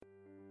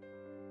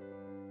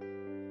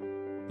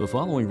The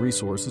following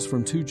resource is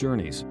from Two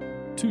Journeys.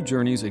 Two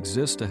Journeys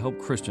exists to help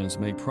Christians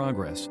make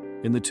progress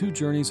in the two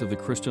journeys of the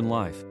Christian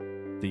life,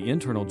 the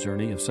internal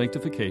journey of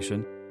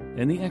sanctification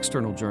and the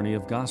external journey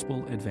of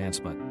gospel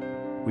advancement.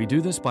 We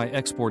do this by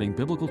exporting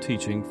biblical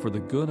teaching for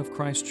the good of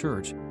Christ's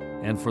church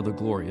and for the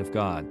glory of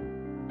God.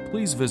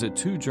 Please visit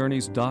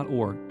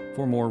twojourneys.org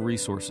for more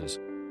resources.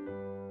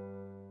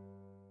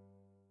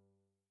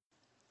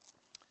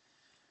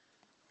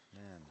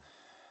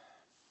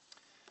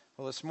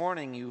 Well, this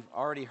morning you've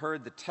already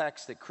heard the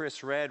text that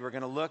Chris read. We're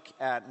going to look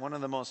at one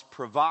of the most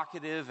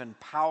provocative and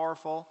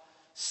powerful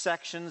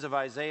sections of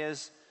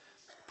Isaiah's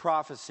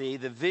prophecy,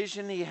 the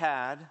vision he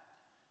had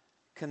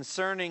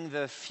concerning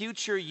the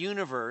future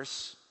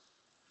universe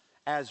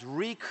as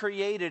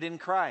recreated in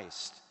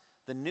Christ,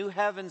 the new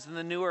heavens and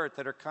the new earth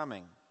that are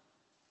coming.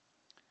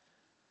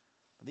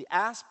 The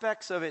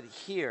aspects of it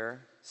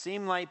here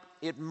seem like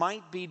it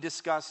might be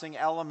discussing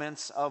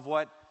elements of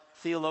what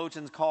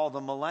theologians call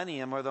the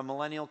millennium or the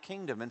millennial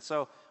kingdom. And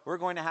so we're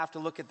going to have to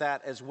look at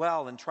that as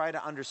well and try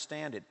to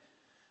understand it.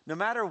 No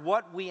matter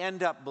what we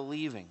end up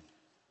believing,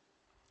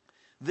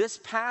 this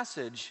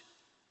passage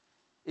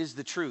is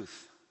the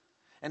truth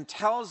and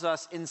tells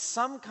us in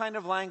some kind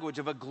of language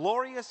of a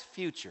glorious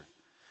future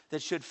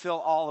that should fill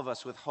all of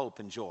us with hope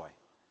and joy.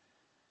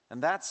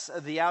 And that's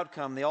the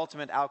outcome, the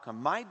ultimate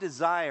outcome. My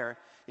desire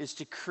is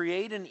to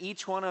create in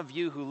each one of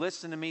you who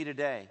listen to me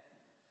today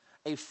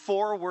a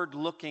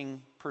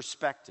forward-looking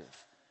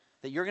perspective,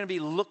 that you're going to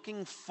be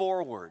looking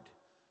forward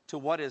to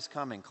what is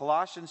coming.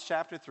 Colossians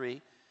chapter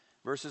 3,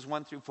 verses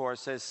 1 through 4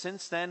 says,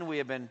 "Since then we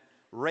have been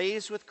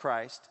raised with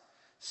Christ.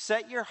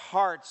 Set your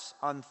hearts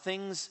on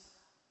things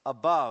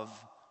above,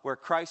 where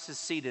Christ is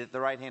seated at the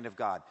right hand of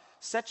God.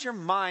 Set your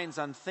minds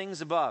on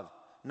things above,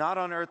 not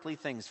on earthly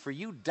things. For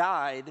you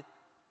died,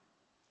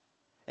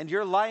 and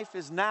your life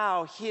is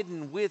now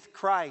hidden with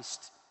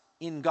Christ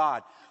in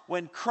God.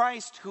 When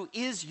Christ, who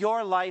is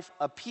your life,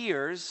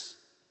 appears,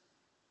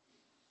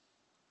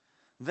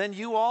 then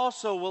you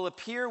also will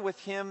appear with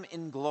him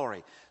in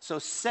glory." So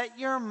set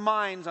your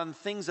minds on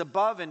things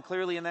above, and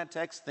clearly in that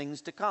text,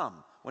 things to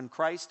come, when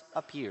Christ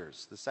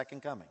appears, the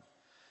second coming.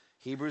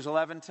 Hebrews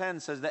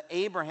 11:10 says that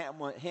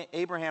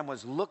Abraham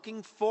was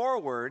looking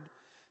forward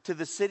to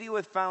the city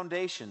with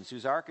foundations,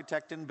 whose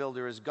architect and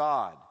builder is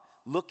God.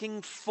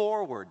 Looking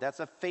forward, that's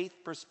a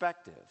faith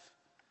perspective.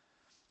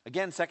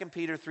 Again, 2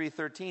 Peter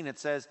 3:13, it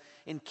says,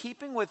 "In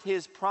keeping with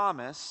his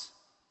promise,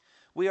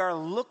 we are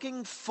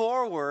looking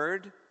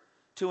forward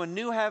to a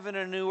new heaven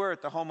and a new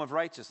earth, the home of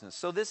righteousness."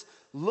 So this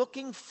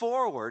looking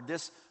forward,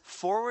 this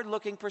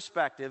forward-looking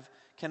perspective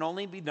can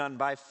only be done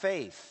by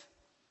faith.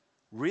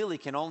 Really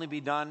can only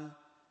be done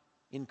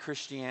in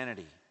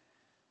Christianity.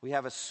 We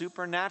have a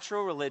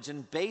supernatural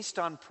religion based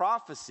on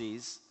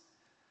prophecies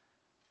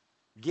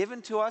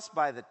given to us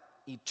by the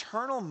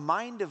eternal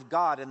mind of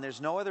God, and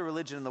there's no other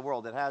religion in the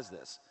world that has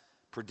this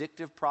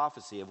predictive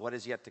prophecy of what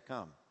is yet to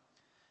come.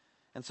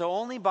 And so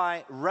only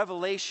by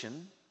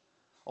revelation,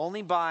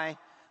 only by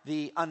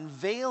the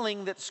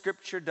unveiling that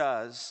Scripture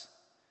does,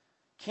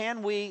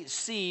 can we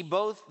see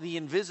both the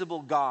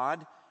invisible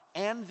God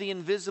and the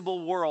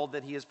invisible world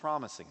that he is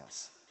promising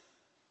us.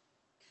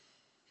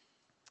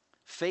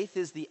 Faith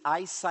is the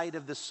eyesight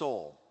of the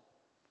soul,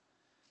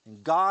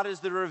 and God is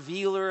the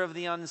revealer of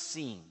the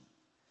unseen.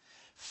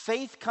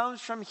 Faith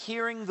comes from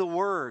hearing the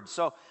word.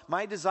 So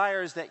my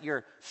desire is that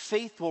your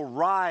faith will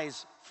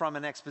rise from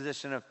an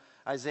exposition of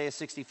Isaiah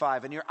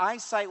 65, and your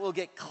eyesight will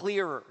get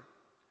clearer,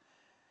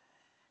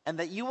 and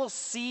that you will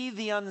see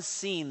the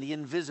unseen, the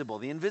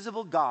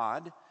invisible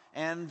God,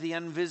 and the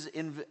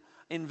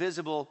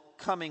invisible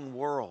coming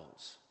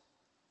worlds.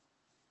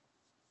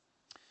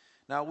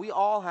 Now, we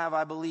all have,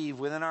 I believe,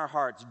 within our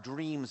hearts,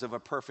 dreams of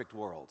a perfect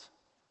world.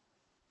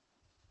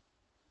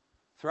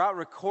 Throughout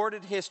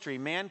recorded history,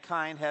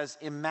 mankind has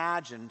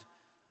imagined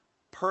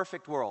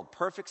perfect world,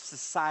 perfect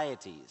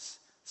societies.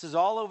 This is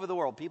all over the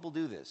world. People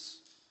do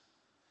this.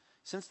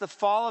 Since the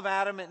fall of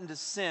Adam into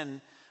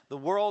sin, the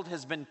world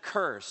has been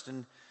cursed.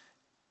 In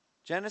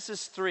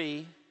Genesis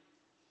 3,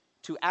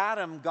 to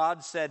Adam,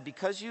 God said,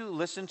 "Because you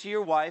listened to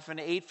your wife and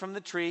ate from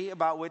the tree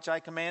about which I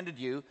commanded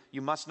you,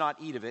 you must not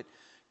eat of it.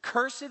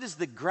 Cursed is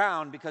the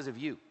ground because of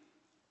you.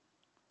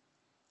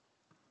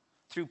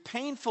 Through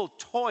painful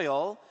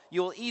toil,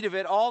 you will eat of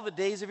it all the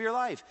days of your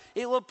life.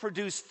 It will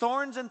produce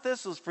thorns and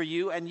thistles for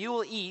you, and you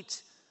will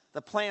eat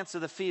the plants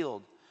of the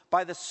field.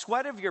 By the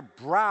sweat of your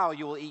brow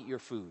you will eat your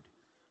food,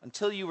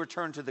 until you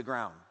return to the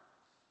ground,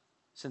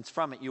 since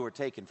from it you were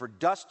taken. For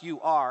dust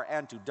you are,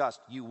 and to dust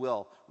you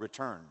will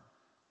return."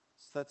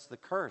 So that's the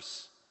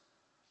curse.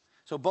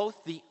 So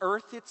both the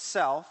earth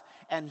itself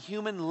and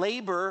human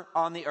labor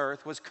on the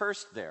earth was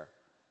cursed there.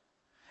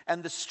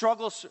 And the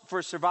struggle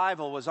for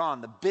survival was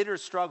on. The bitter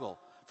struggle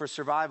for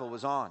survival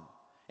was on.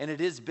 And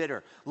it is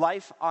bitter.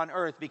 Life on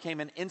earth became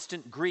an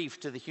instant grief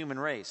to the human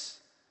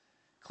race.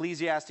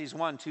 Ecclesiastes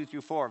 1, 2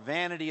 through 4.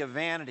 Vanity of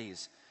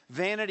vanities.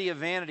 Vanity of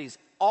vanities.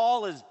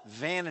 All is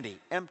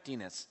vanity,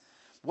 emptiness.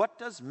 What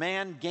does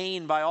man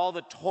gain by all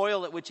the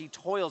toil at which he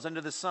toils under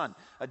the sun?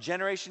 A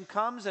generation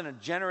comes and a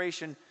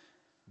generation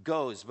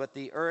goes, but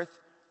the earth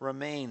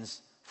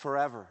remains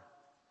forever.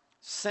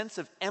 Sense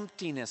of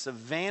emptiness, of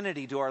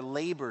vanity to our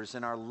labors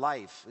and our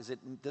life.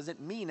 Does it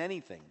mean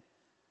anything?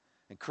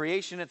 And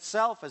creation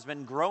itself has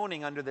been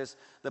groaning under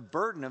the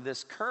burden of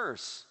this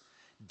curse.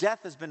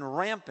 Death has been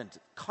rampant,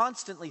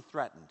 constantly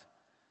threatened,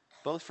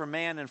 both for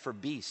man and for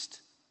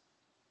beast.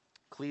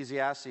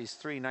 Ecclesiastes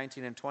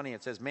 3:19 and 20,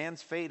 it says,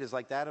 man's fate is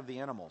like that of the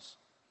animals.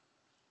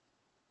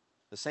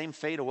 The same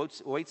fate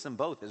awaits them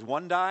both. As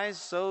one dies,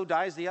 so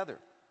dies the other.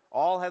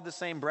 All have the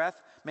same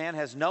breath. Man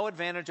has no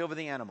advantage over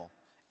the animal.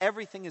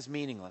 Everything is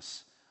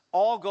meaningless.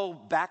 All go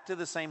back to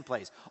the same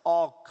place.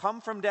 All come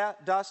from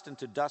dust, and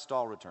to dust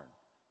all return.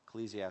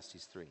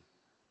 Ecclesiastes 3.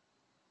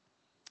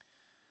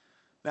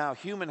 Now,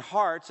 human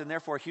hearts, and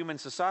therefore human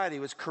society,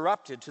 was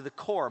corrupted to the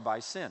core by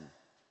sin,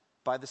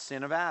 by the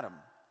sin of Adam.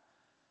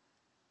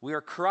 We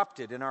are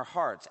corrupted in our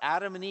hearts.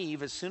 Adam and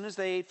Eve, as soon as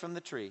they ate from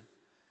the tree,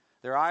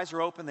 their eyes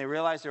were open, they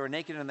realized they were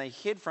naked, and they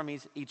hid from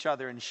each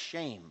other in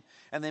shame.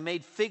 And they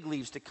made fig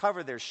leaves to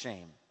cover their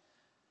shame.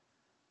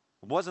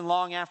 It wasn't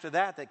long after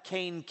that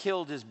Cain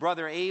killed his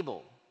brother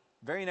Abel.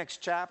 Very next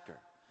chapter.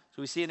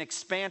 So we see an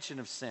expansion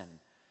of sin.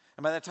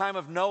 And by the time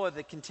of Noah,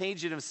 the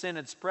contagion of sin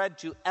had spread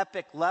to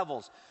epic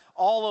levels.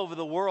 All over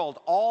the world,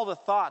 all the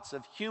thoughts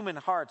of human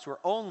hearts were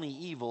only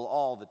evil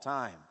all the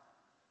time.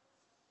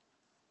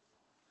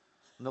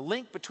 And the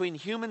link between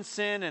human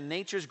sin and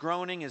nature's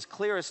groaning is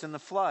clearest in the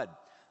flood.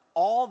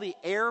 All the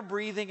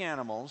air-breathing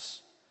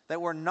animals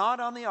that were not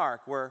on the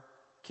ark were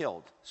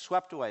killed,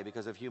 swept away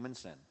because of human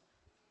sin.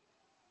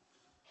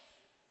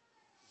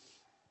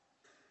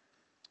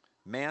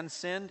 Man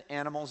sinned,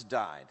 animals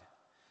died.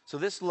 So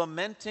this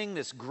lamenting,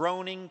 this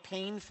groaning,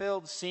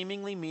 pain-filled,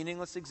 seemingly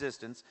meaningless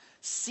existence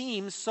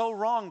seems so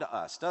wrong to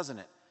us, doesn't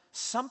it?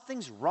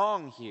 Something's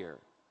wrong here.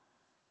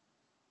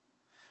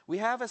 We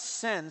have a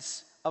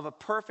sense of a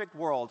perfect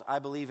world, I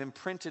believe,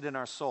 imprinted in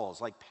our souls,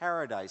 like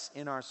paradise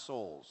in our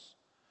souls.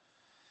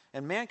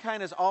 And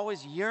mankind has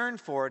always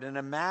yearned for it and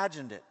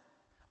imagined it.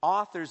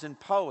 Authors and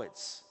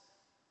poets,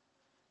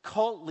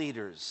 cult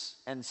leaders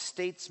and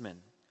statesmen,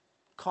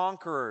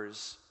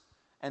 conquerors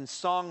and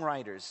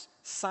songwriters,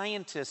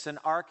 scientists and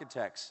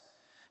architects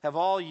have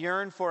all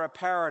yearned for a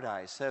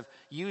paradise, have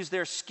used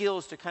their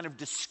skills to kind of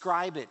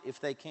describe it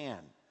if they can.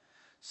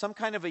 Some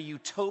kind of a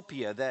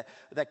utopia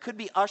that could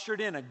be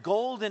ushered in, a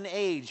golden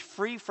age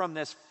free from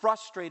this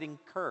frustrating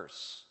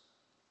curse.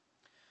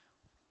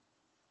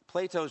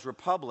 Plato's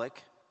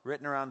Republic,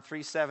 written around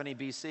 370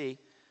 BC,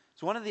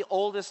 is one of the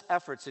oldest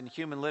efforts in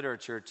human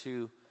literature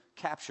to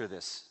capture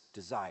this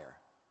desire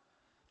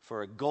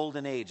for a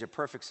golden age, a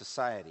perfect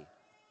society.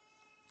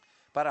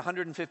 About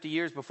 150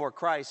 years before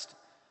Christ,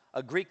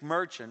 a Greek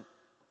merchant,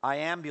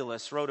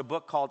 Iambulus, wrote a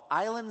book called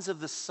Islands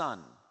of the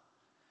Sun,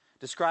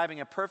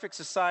 describing a perfect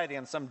society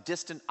on some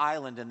distant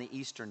island in the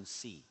Eastern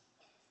Sea.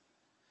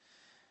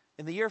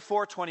 In the year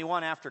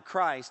 421 after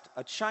Christ,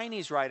 a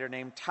Chinese writer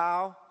named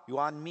Tao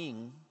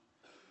Yuanming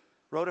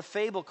wrote a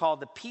fable called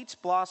The Peach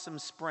Blossom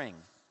Spring,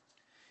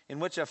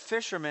 in which a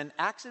fisherman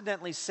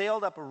accidentally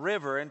sailed up a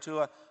river into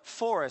a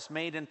forest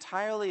made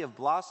entirely of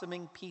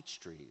blossoming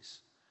peach trees.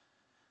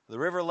 The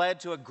river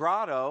led to a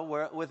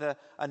grotto with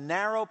a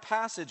narrow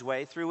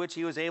passageway through which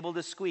he was able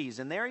to squeeze.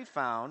 And there he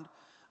found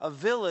a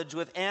village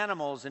with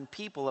animals and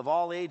people of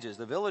all ages.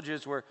 The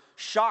villagers were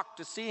shocked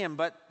to see him,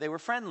 but they were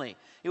friendly.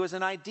 It was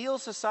an ideal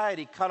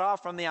society cut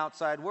off from the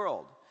outside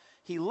world.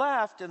 He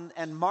left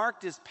and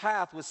marked his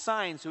path with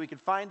signs so he could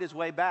find his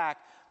way back,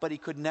 but he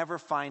could never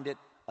find it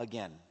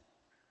again.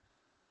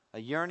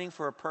 A yearning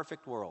for a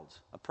perfect world,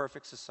 a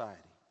perfect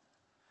society.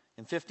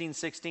 In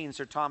 1516,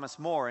 Sir Thomas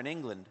More in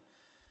England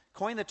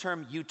coined the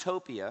term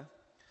utopia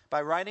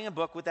by writing a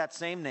book with that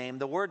same name.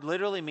 The word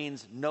literally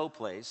means no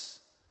place.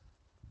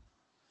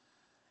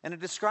 And it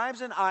describes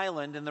an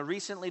island in the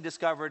recently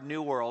discovered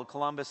New World.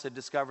 Columbus had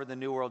discovered the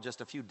New World just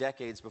a few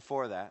decades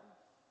before that.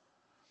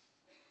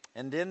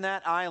 And in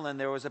that island,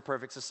 there was a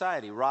perfect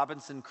society.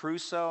 Robinson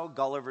Crusoe,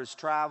 Gulliver's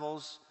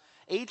Travels.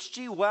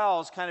 H.G.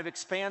 Wells kind of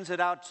expands it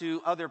out to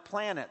other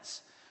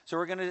planets. So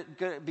we're going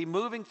to be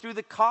moving through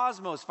the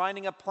cosmos,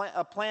 finding a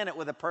planet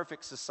with a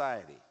perfect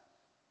society.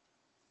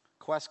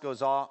 Quest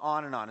goes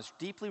on and on. It's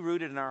deeply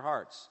rooted in our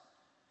hearts.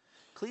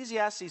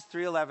 Ecclesiastes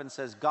 3:11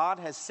 says God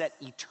has set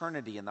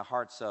eternity in the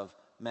hearts of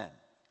men.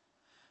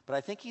 But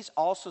I think he's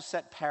also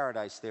set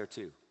paradise there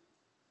too.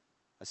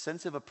 A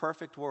sense of a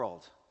perfect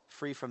world,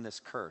 free from this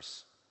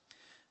curse.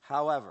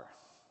 However,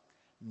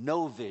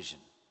 no vision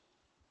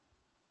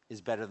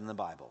is better than the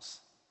Bible's.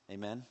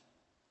 Amen?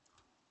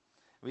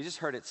 We just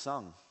heard it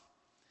sung.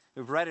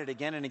 We've read it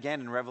again and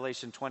again in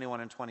Revelation 21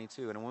 and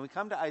 22. And when we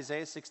come to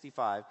Isaiah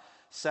 65,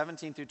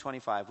 17 through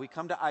 25, we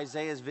come to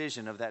Isaiah's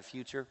vision of that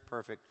future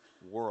perfect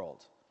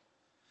world.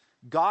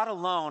 God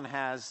alone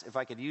has, if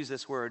I could use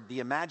this word,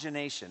 the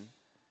imagination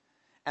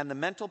and the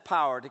mental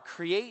power to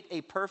create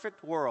a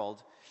perfect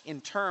world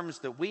in terms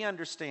that we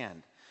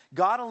understand.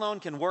 God alone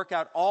can work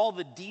out all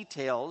the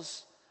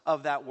details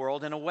of that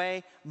world in a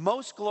way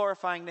most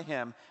glorifying to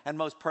him and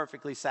most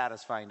perfectly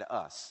satisfying to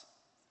us.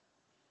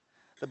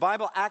 The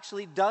Bible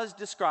actually does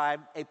describe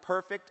a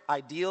perfect,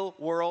 ideal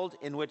world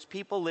in which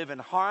people live in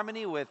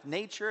harmony with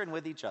nature and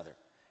with each other.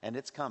 And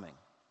it's coming.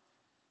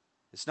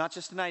 It's not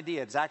just an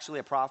idea, it's actually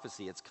a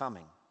prophecy. It's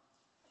coming.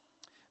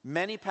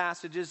 Many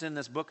passages in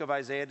this book of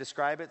Isaiah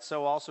describe it,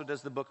 so also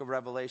does the book of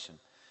Revelation.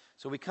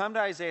 So we come to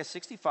Isaiah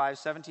 65,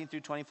 17 through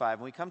 25,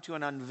 and we come to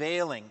an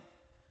unveiling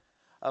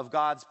of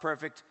God's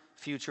perfect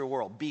future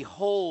world.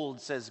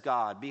 Behold, says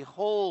God,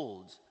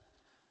 behold.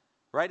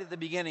 Right at the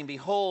beginning,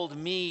 behold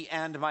me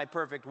and my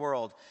perfect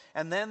world.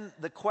 And then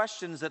the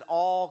questions that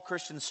all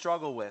Christians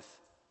struggle with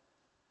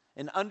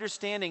in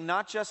understanding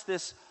not just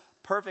this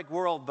perfect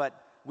world,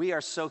 but we are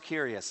so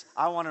curious.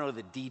 I want to know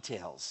the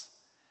details.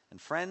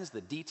 And friends,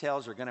 the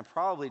details are going to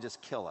probably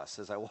just kill us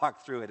as I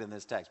walk through it in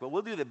this text. But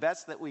we'll do the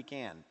best that we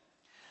can.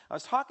 I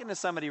was talking to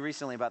somebody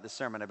recently about this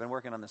sermon. I've been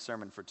working on the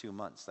sermon for 2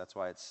 months. That's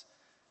why it's,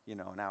 an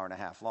hour and a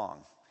half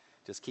long.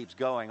 Just keeps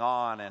going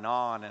on and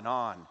on and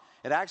on.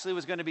 It actually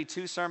was going to be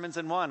 2 sermons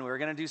in one. We were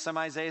going to do some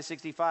Isaiah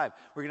 65.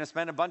 We're going to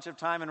spend a bunch of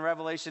time in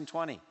Revelation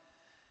 20.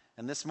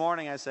 And this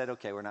morning I said,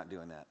 okay, we're not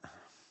doing that.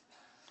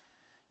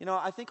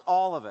 I think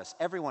all of us,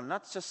 everyone,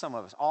 not just some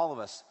of us, all of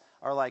us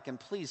are like, and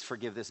please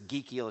forgive this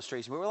geeky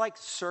illustration, but we're like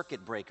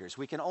circuit breakers.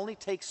 We can only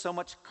take so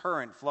much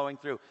current flowing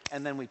through,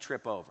 and then we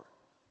trip over.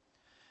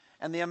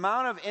 And the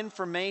amount of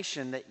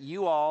information that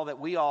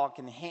we all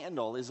can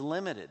handle is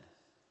limited.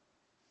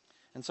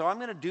 And so I'm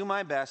going to do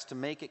my best to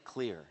make it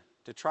clear,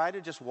 to try to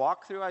just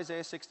walk through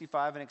Isaiah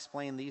 65 and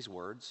explain these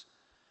words,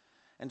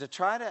 and to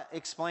try to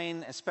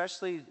explain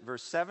especially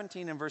verse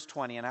 17 and verse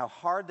 20 and how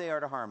hard they are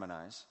to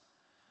harmonize,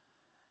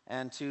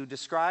 and to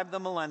describe the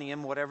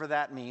millennium, whatever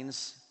that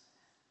means,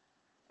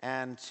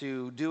 and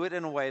to do it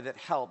in a way that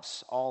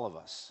helps all of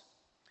us.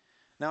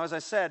 Now, as I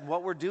said,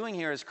 what we're doing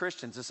here as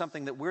Christians is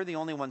something that we're the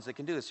only ones that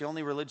can do. It's the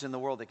only religion in the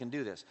world that can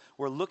do this.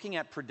 We're looking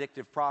at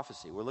predictive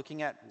prophecy. We're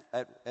looking at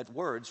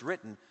words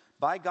written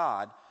by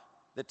God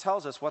that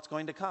tells us what's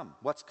going to come,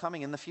 what's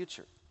coming in the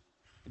future.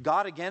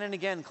 God again and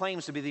again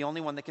claims to be the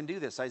only one that can do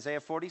this. Isaiah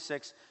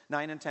 46,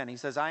 9 and 10. He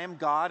says, I am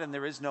God and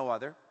there is no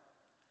other.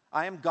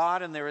 I am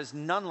God and there is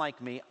none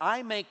like me.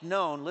 I make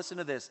known, listen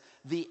to this,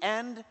 the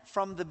end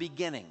from the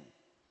beginning.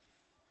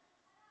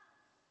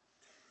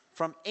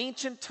 From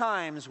ancient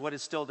times, what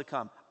is still to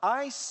come.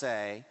 I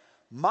say,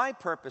 my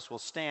purpose will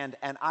stand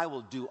and I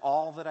will do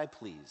all that I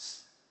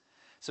please.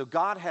 So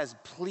God has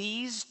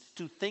pleased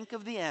to think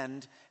of the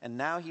end, and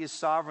now he is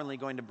sovereignly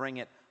going to bring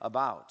it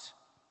about.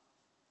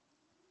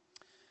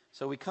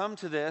 So we come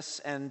to this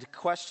and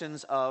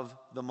questions of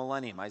the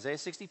millennium. Isaiah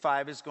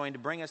 65 is going to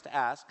bring us to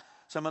ask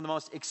some of the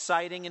most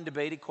exciting and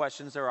debated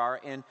questions there are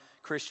in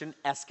Christian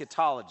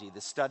eschatology,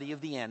 the study of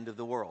the end of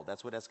the world.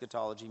 That's what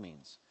eschatology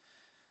means.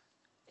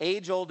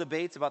 Age-old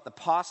debates about the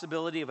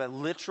possibility of a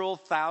literal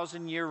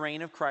 1,000-year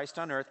reign of Christ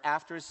on earth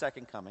after his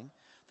second coming,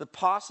 the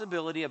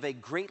possibility of a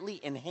greatly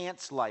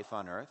enhanced life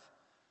on earth,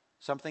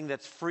 something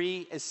that's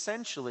free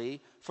essentially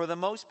for the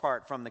most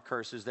part from the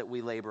curses that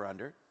we labor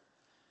under,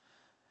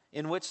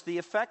 in which the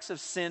effects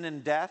of sin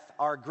and death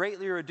are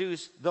greatly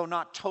reduced, though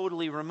not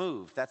totally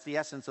removed. That's the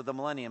essence of the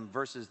millennium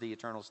versus the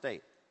eternal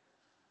state.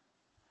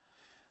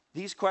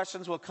 These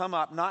questions will come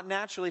up not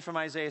naturally from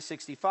Isaiah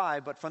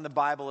 65, but from the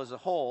Bible as a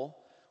whole,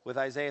 with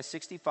Isaiah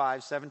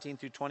 65, 17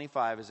 through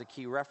 25 as a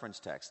key reference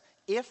text.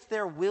 If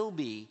there will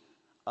be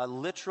a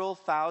literal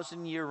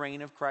 1,000-year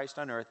reign of Christ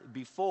on earth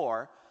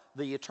before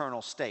the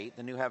eternal state,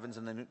 the new heavens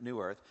and the new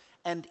earth,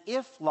 and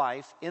if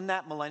life in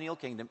that millennial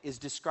kingdom is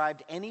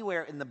described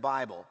anywhere in the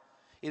Bible,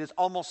 it is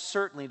almost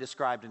certainly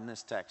described in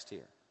this text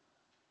here.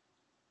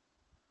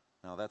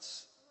 Now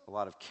that's a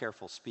lot of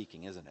careful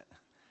speaking, isn't it?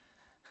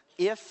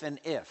 If and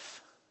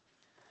if.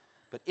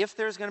 But if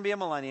there's going to be a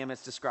millennium,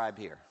 it's described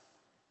here.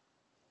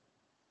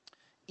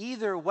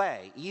 Either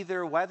way,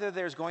 either whether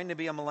there's going to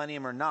be a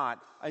millennium or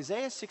not,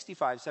 Isaiah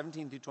 65,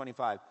 17 through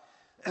 25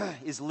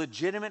 is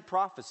legitimate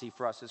prophecy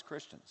for us as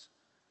Christians.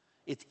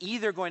 It's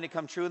either going to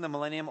come true in the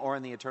millennium or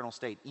in the eternal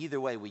state. Either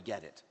way, we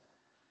get it.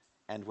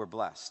 And we're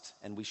blessed.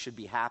 And we should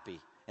be happy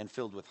and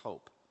filled with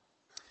hope.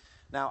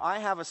 Now, I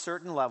have a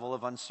certain level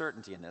of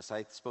uncertainty in this.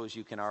 I suppose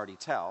you can already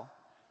tell.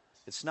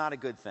 It's not a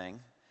good thing.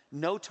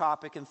 No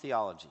topic in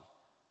theology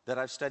that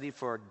I've studied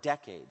for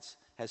decades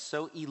has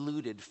so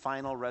eluded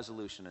final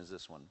resolution as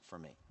this one for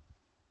me.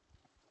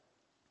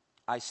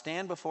 I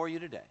stand before you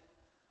today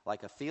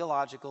like a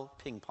theological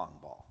ping pong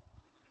ball.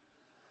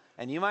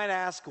 And you might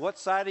ask, what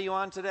side are you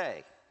on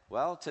today?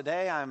 Well,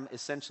 today I'm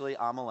essentially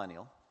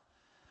amillennial.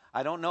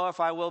 I don't know if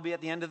I will be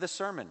at the end of the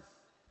sermon.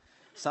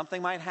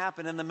 Something might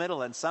happen in the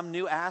middle, and some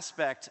new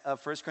aspect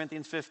of 1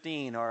 Corinthians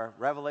 15 or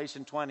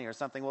Revelation 20 or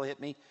something will hit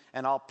me,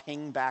 and I'll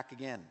ping back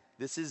again.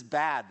 This is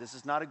bad. This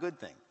is not a good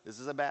thing. This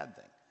is a bad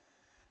thing.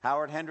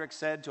 Howard Hendricks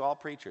said to all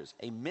preachers,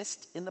 a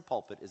mist in the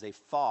pulpit is a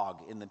fog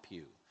in the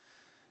pew.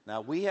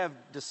 Now, we have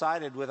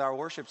decided with our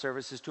worship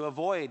services to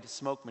avoid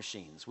smoke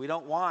machines. We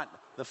don't want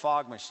the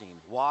fog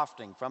machine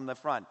wafting from the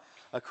front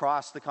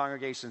across the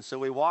congregation, so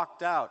we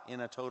walked out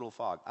in a total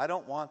fog. I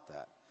don't want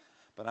that,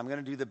 but I'm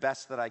going to do the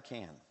best that I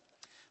can.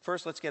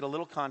 First, let's get a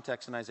little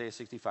context in Isaiah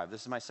 65.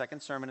 This is my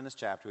second sermon in this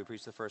chapter. We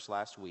preached the first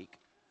last week.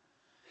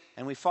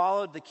 And we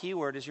followed the key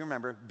word, as you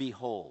remember,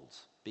 behold.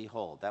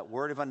 Behold, that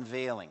word of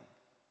unveiling.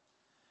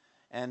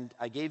 And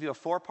I gave you a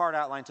 4-part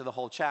outline to the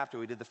whole chapter.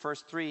 We did the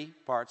first 3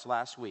 parts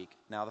last week,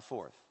 now the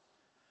 4th.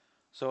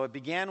 So it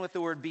began with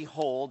the word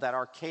behold, that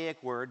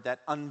archaic word,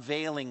 that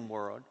unveiling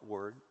word.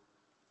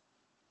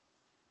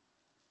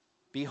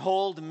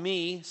 Behold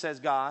me, says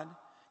God.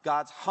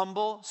 God's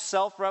humble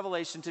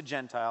self-revelation to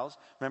Gentiles.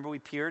 Remember, we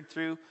peered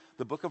through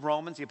the book of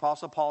Romans. The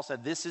Apostle Paul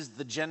said, this is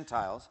the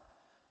Gentiles.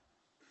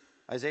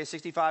 Isaiah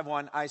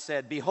 65:1, I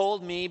said,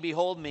 behold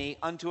me,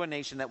 unto a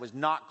nation that was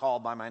not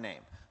called by my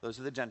name. Those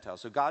are the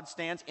Gentiles. So God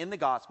stands in the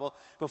gospel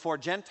before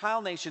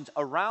Gentile nations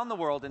around the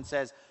world and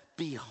says,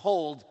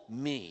 behold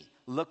me,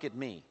 look at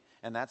me.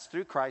 And that's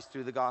through Christ,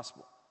 through the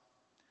gospel.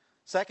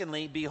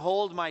 Secondly,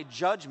 behold my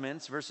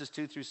judgments, verses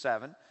 2 through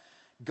 7.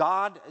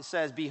 God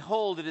says,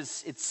 behold,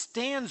 it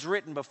stands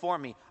written before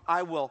me.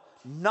 I will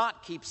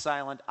not keep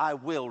silent. I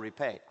will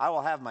repay. I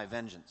will have my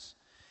vengeance.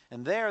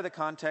 And there, the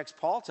context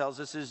Paul tells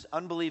us is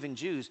unbelieving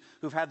Jews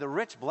who've had the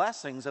rich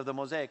blessings of the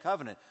Mosaic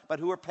covenant, but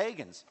who are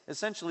pagans,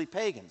 essentially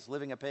pagans,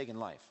 living a pagan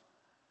life.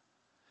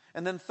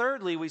 And then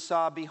thirdly, we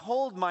saw,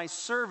 behold my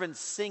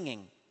servants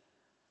singing,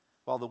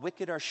 while the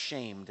wicked are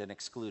shamed and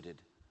excluded.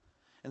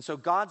 And so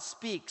God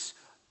speaks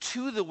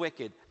to the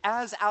wicked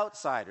as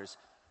outsiders,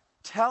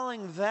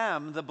 telling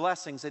them the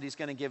blessings that he's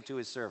going to give to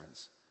his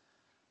servants.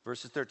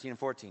 Verses 13 and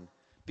 14.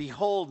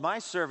 Behold, my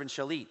servant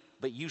shall eat,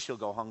 but you shall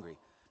go hungry.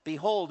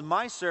 Behold,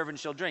 my servant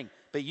shall drink,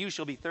 but you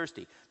shall be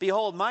thirsty.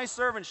 Behold, my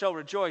servant shall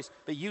rejoice,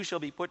 but you shall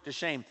be put to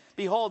shame.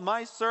 Behold,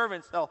 my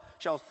servant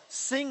shall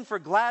sing for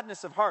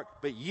gladness of heart,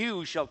 but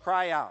you shall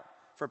cry out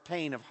for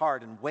pain of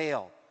heart and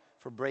wail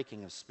for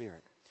breaking of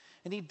spirit.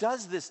 And he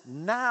does this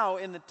now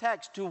in the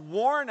text to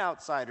warn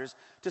outsiders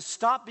to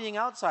stop being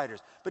outsiders,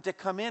 but to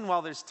come in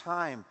while there's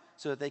time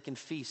so that they can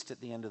feast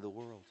at the end of the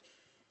world.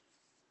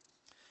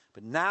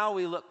 But now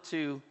we look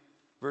to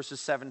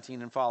verses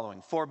 17 and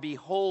following. For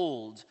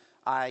behold,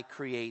 I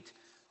create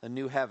a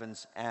new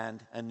heavens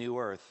and a new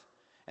earth.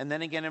 And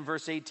then again in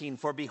verse 18,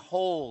 for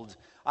behold,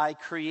 I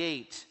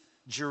create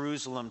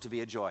Jerusalem to be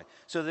a joy.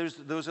 So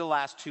those are the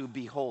last 2,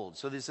 behold.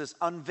 So there's this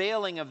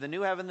unveiling of the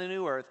new heaven, the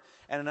new earth,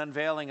 and an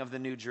unveiling of the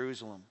new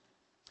Jerusalem.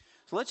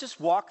 So let's just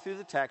walk through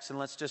the text and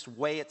let's just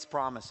weigh its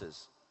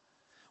promises.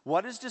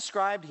 What is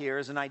described here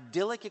is an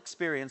idyllic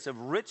experience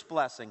of rich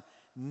blessing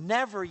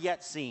never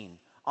yet seen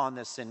on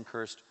this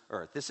sin-cursed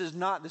earth. This was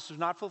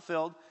not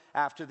fulfilled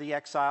after the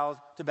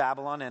exile to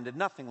Babylon ended.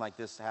 Nothing like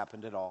this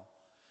happened at all.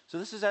 So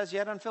this is as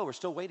yet unfilled. We're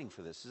still waiting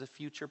for this. This is a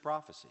future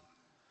prophecy.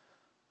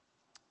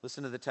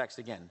 Listen to the text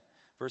again.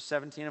 Verse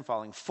 17 and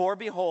following. For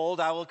behold,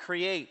 I will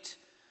create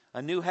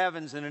a new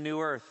heavens and a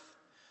new earth.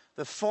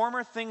 The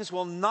former things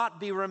will not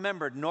be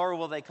remembered, nor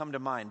will they come to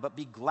mind, but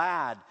be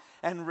glad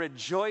and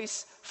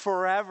rejoice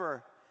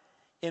forever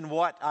in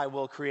what I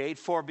will create.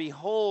 For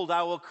behold,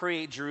 I will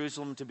create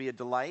Jerusalem to be a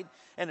delight,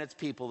 and its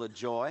people a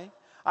joy.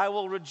 I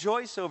will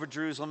rejoice over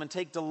Jerusalem and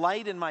take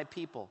delight in my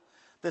people.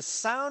 The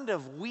sound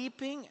of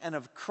weeping and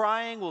of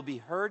crying will be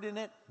heard in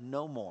it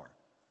no more.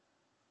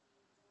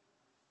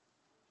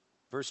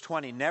 Verse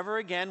 20, never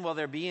again will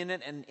there be in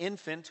it an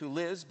infant who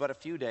lives but a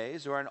few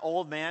days, or an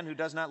old man who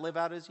does not live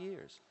out his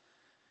years.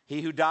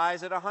 He who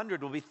dies at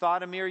 100 will be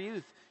thought a mere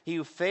youth. He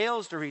who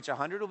fails to reach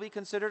 100 will be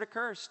considered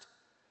accursed.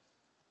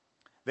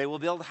 They will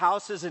build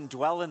houses and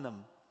dwell in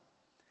them.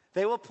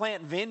 They will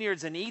plant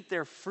vineyards and eat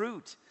their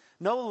fruit.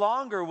 No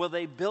longer will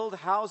they build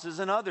houses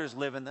and others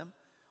live in them,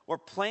 or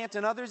plant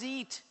and others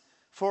eat.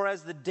 For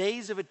as the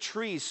days of a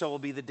tree, so will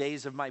be the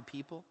days of my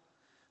people.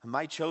 And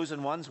my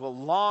chosen ones will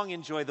long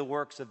enjoy the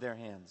works of their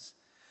hands.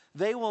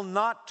 They will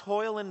not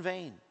toil in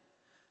vain,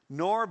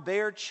 nor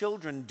bear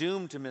children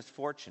doomed to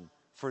misfortune.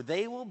 For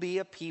they will be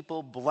a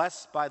people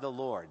blessed by the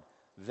Lord,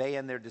 they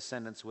and their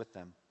descendants with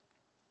them.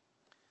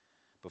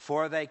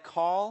 Before they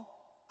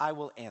call, I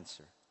will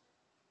answer.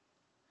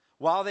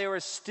 While they are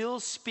still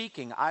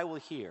speaking, I will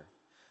hear.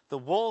 The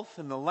wolf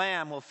and the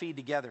lamb will feed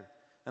together,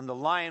 and the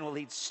lion will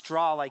eat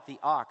straw like the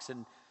ox,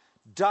 and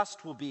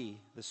dust will be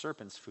the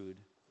serpent's food.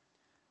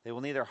 They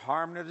will neither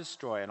harm nor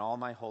destroy on all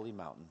my holy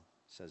mountain,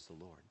 says the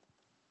Lord.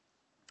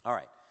 All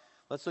right,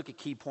 let's look at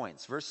key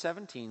points. Verse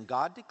 17,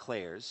 God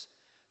declares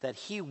that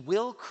he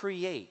will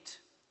create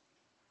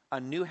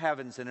a new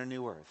heavens and a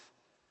new earth.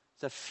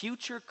 It's a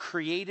future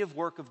creative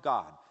work of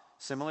God,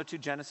 similar to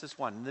Genesis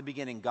 1. In the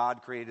beginning,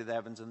 God created the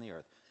heavens and the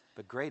earth,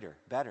 but greater,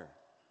 better.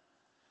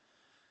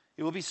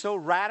 It will be so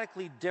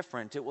radically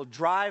different, it will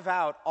drive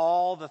out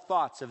all the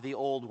thoughts of the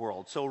old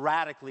world, so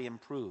radically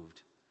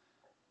improved.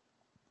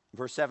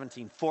 Verse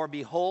 17, for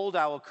behold,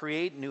 I will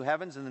create new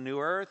heavens and the new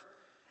earth,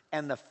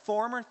 and the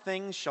former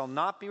things shall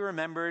not be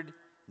remembered,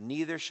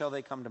 neither shall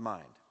they come to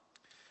mind.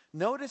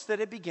 Notice that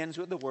it begins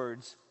with the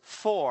words,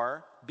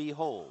 for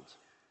behold.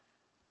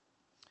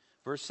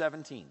 Verse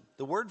 17,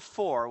 the word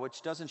for,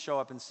 which doesn't show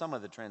up in some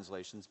of the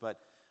translations,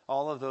 but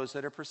all of those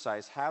that are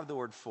precise have the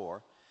word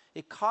for.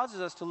 It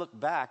causes us to look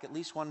back at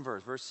least one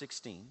verse, verse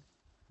 16.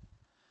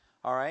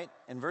 All right?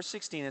 In verse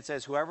 16 it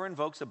says, whoever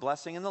invokes a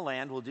blessing in the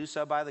land will do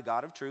so by the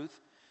God of truth.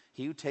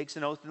 He who takes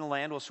an oath in the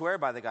land will swear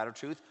by the God of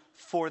truth.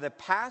 For the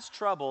past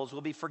troubles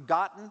will be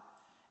forgotten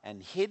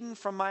and hidden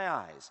from my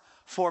eyes.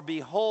 For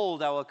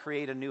behold, I will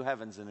create a new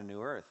heavens and a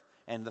new earth,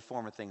 and the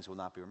former things will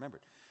not be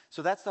remembered.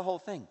 So that's the whole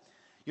thing.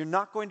 You're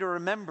not going to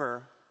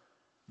remember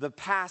the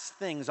past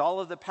things, all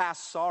of the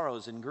past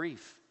sorrows and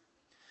grief.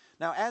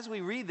 Now, as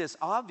we read this,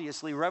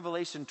 obviously,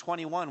 Revelation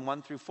 21,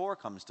 1 through 4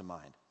 comes to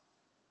mind.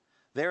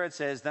 There it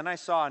says, then I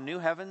saw a new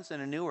heavens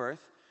and a new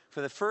earth,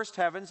 for the first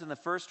heavens and the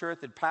first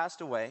earth had passed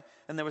away,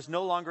 and there was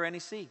no longer any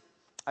sea.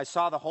 I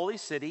saw the holy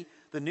city,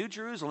 the new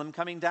Jerusalem,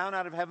 coming down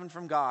out of heaven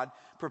from God,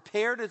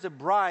 prepared as a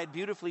bride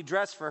beautifully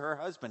dressed for her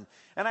husband.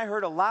 And I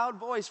heard a loud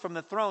voice from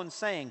the throne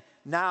saying,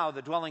 now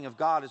the dwelling of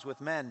God is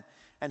with men,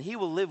 and he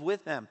will live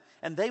with them,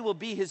 and they will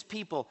be his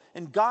people,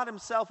 and God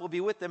himself will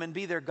be with them and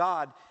be their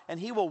God, and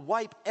he will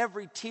wipe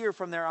every tear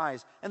from their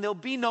eyes, and there'll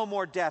be no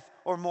more death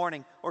or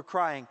mourning or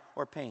crying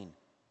or pain.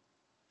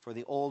 For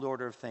the old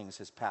order of things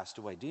has passed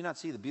away. Do you not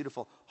see the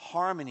beautiful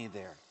harmony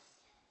there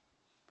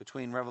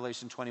between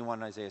Revelation 21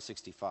 and Isaiah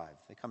 65?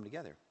 They come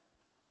together.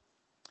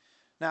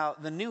 Now,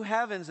 the new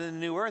heavens and the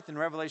new earth in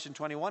Revelation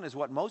 21 is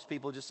what most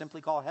people just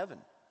simply call heaven.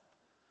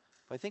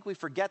 But I think we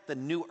forget the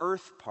new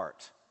earth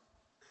part.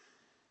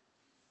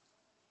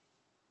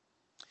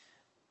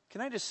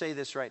 Can I just say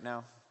this right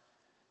now?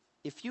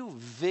 If you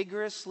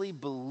vigorously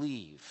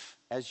believe,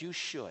 as you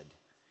should,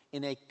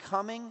 in a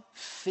coming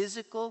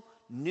physical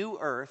new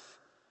earth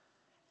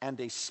and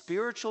a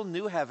spiritual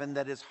new heaven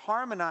that is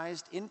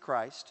harmonized in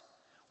Christ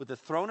with the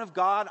throne of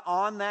God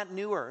on that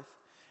new earth,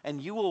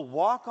 and you will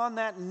walk on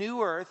that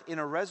new earth in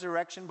a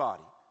resurrection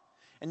body,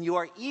 and you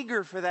are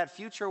eager for that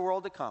future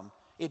world to come,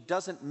 it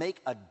doesn't make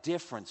a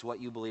difference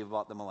what you believe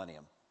about the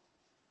millennium.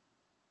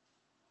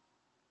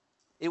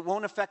 It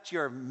won't affect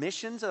your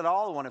missions at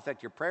all. It won't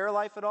affect your prayer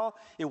life at all.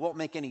 It won't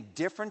make any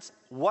difference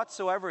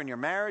whatsoever in your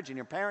marriage, in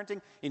your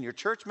parenting, in your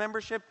church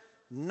membership.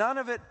 None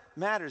of it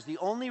matters. The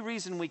only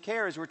reason we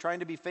care is we're trying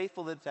to be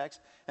faithful to the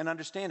text and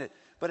understand it.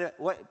 But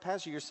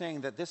Pastor, you're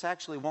saying that this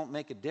actually won't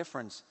make a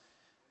difference.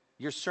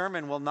 Your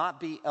sermon will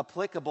not be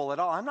applicable at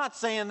all. I'm not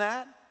saying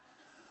that.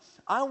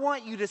 I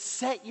want you to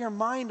set your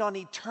mind on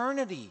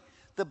eternity.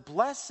 The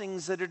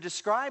blessings that are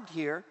described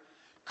here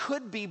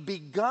could be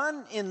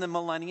begun in the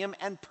millennium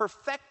and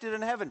perfected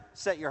in heaven.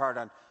 Set your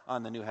heart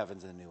on the new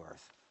heavens and the new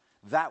earth.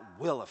 That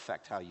will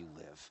affect how you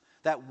live.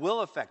 That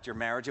will affect your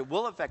marriage. It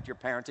will affect your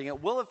parenting.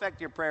 It will affect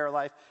your prayer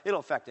life. It'll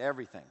affect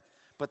everything.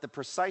 But the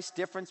precise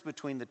difference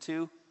between the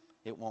two,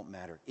 it won't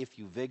matter if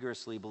you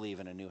vigorously believe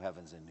in a new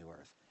heavens and new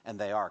earth. And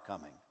they are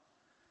coming.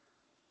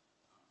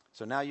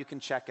 So now you can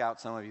check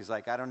out. Some of you's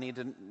like, I don't need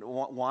to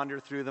wander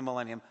through the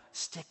millennium.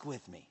 Stick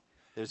with me.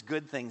 There's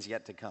good things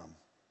yet to come.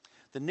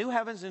 The new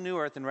heavens and new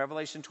earth in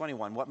Revelation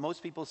 21, what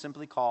most people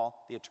simply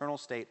call the eternal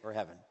state or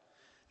heaven.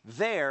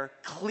 There,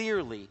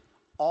 clearly,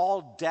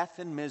 all death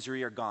and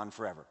misery are gone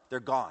forever. They're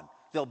gone.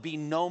 There'll be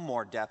no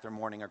more death or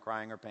mourning or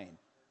crying or pain.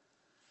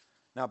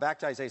 Now back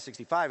to Isaiah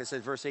 65, it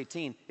says, verse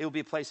 18, it will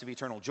be a place of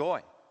eternal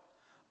joy,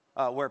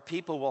 where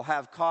people will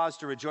have cause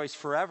to rejoice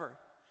forever.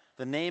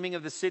 The naming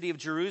of the city of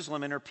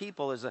Jerusalem and her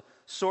people is a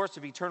source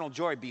of eternal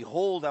joy.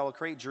 Behold, I will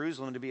create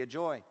Jerusalem to be a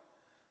joy.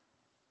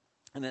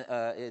 And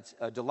it's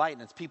a delight,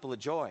 and its people a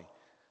joy.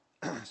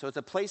 So it's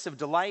a place of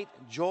delight,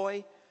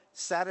 joy,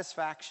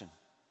 satisfaction.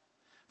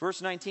 Verse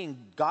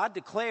 19, God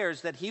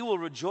declares that he will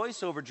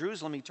rejoice over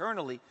Jerusalem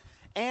eternally,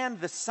 and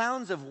the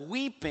sounds of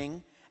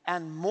weeping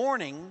and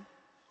mourning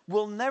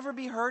will never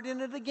be heard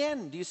in it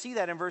again. Do you see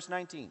that in verse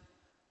 19?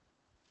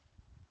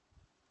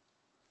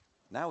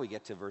 Now we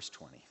get to verse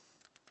 20.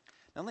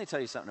 Now let me tell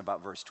you something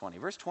about verse 20.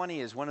 Verse 20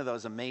 is one of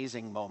those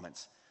amazing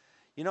moments.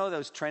 You know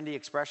those trendy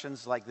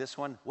expressions like this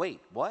one?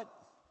 Wait, what?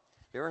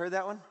 You ever heard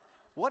that one?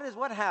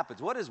 What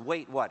happens? What is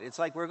wait what? It's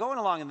like we're going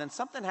along and then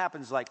something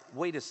happens like,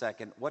 wait a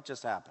second, what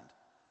just happened?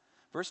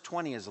 Verse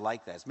 20 is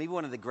like that. It's maybe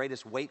one of the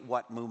greatest wait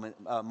what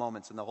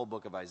moments in the whole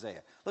book of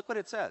Isaiah. Look what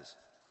it says.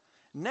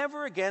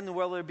 Never again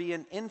will there be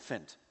an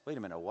infant. Wait a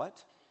minute,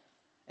 what?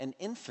 An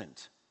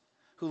infant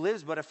who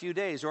lives but a few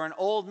days, or an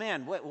old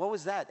man. What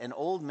was that? An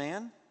old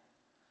man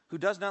who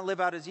does not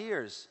live out his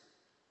years.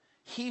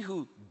 He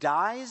who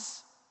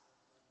dies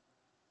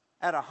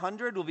at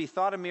 100 will be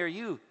thought a mere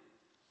youth,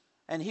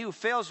 and he who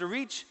fails to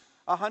reach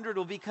 100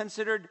 will be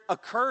considered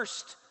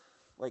accursed.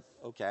 Like,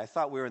 okay, I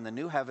thought we were in the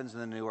new heavens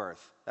and the new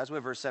earth. That's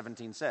what verse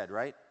 17 said,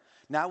 right?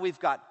 Now we've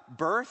got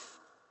birth,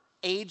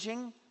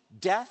 aging,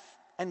 death,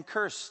 and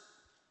curse.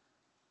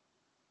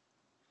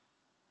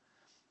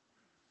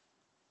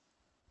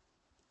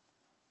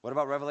 What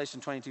about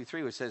Revelation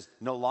 22:3, which says,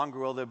 no longer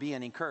will there be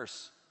any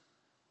curse?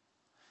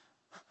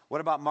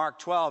 What about Mark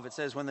 12? It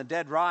says, when the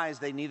dead rise,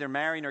 they neither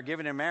marry nor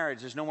give in marriage.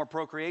 There's no more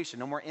procreation,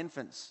 no more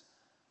infants.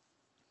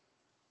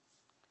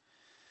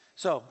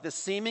 So, the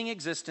seeming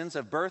existence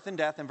of birth and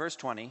death in verse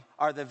 20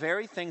 are the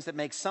very things that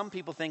make some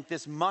people think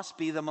this must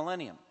be the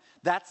millennium.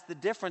 That's the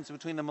difference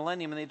between the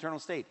millennium and the eternal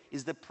state,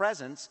 is the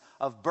presence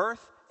of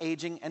birth,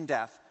 aging, and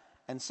death,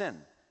 and sin.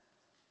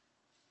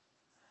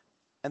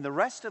 And the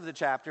rest of the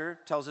chapter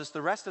tells us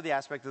the rest of the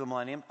aspect of the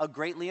millennium, a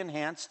greatly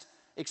enhanced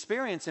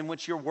experience in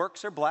which your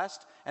works are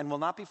blessed and will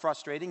not be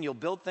frustrating. You'll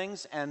build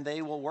things and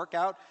they will work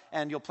out,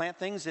 and you'll plant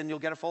things and you'll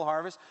get a full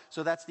harvest.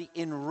 So that's the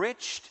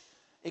enriched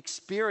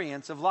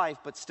experience of life,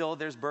 but still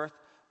there's birth,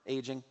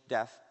 aging,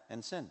 death,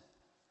 and sin.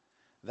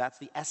 That's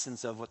the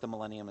essence of what the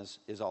millennium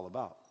is all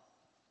about.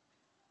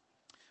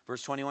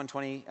 Verse 21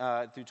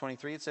 through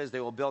 23, it says,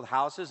 they will build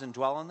houses and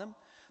dwell in them.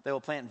 They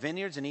will plant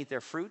vineyards and eat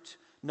their fruit.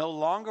 No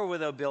longer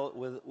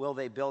will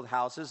they build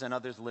houses and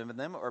others live in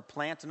them, or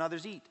plant and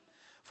others eat.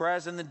 For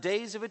as in the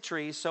days of a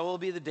tree, so will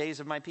be the days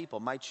of my people.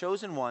 My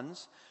chosen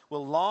ones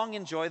will long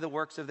enjoy the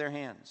works of their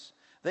hands.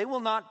 They will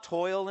not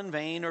toil in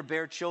vain or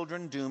bear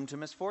children doomed to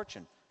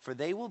misfortune, for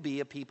they will be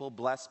a people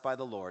blessed by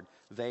the Lord,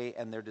 they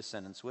and their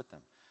descendants with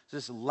them. So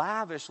this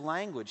lavish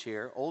language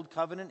here, old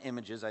covenant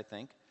images, I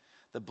think,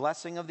 the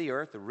blessing of the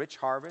earth, the rich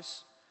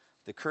harvest,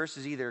 the curse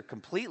is either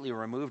completely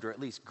removed or at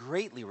least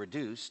greatly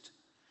reduced.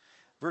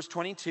 Verse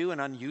 22, an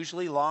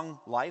unusually long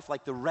life,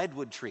 like the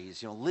redwood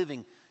trees,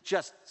 living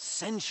just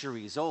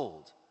centuries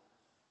old.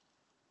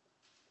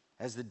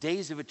 As the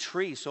days of a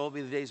tree, so will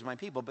be the days of my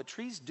people. But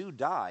trees do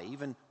die,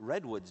 even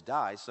redwoods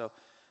die, so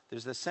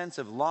there's the sense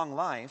of long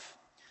life.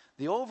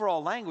 The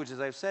overall language, as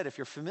I've said, if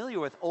you're familiar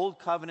with Old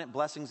Covenant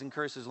blessings and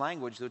curses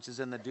language, which is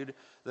in the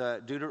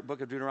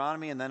book of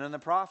Deuteronomy and then in the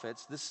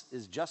prophets, this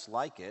is just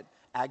like it,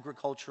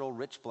 agricultural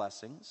rich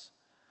blessings.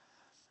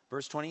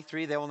 Verse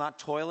 23, they will not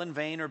toil in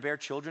vain or bear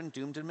children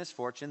doomed to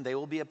misfortune. They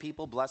will be a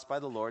people blessed by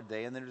the Lord,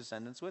 they and their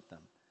descendants with them.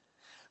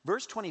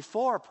 Verse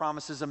 24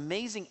 promises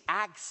amazing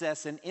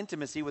access and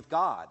intimacy with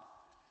God.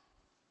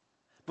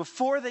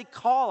 Before they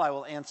call, I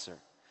will answer.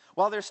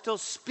 While they're still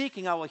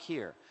speaking, I will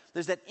hear.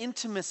 There's that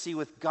intimacy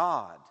with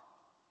God.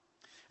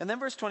 And then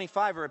verse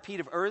 25, a repeat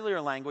of earlier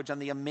language on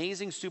the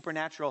amazing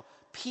supernatural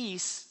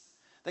peace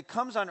that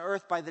comes on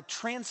earth by the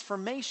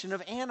transformation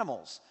of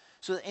animals.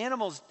 So the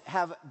animals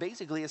have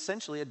basically,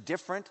 essentially, a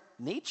different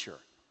nature,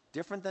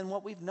 different than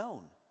what we've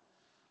known.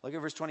 Look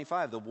at verse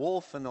 25. The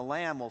wolf and the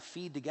lamb will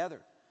feed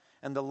together,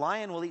 and the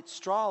lion will eat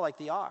straw like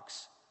the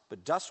ox,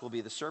 but dust will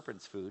be the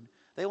serpent's food.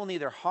 They will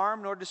neither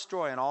harm nor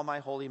destroy on all my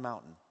holy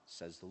mountain,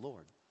 says the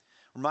Lord.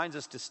 Reminds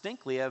us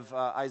distinctly of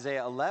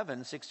Isaiah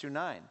 11, 6 through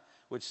 9,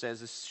 which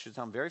says, this should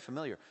sound very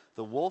familiar,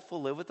 the wolf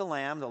will live with the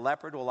lamb, the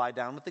leopard will lie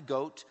down with the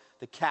goat,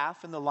 the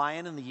calf and the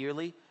lion and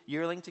the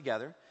yearling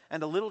together,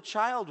 and a little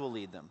child will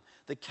lead them.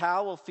 The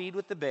cow will feed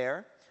with the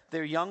bear,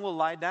 their young will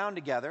lie down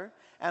together,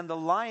 and the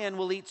lion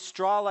will eat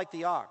straw like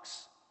the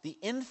ox. The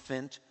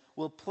infant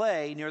will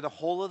play near the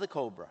hole of the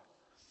cobra,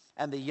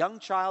 and the young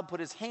child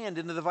put his hand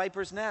into the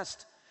viper's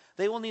nest.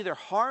 They will neither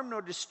harm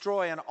nor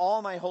destroy on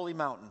all my holy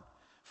mountain,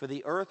 for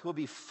the earth will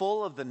be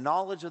full of the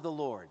knowledge of the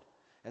Lord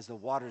as the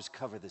waters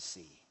cover the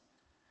sea.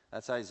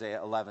 That's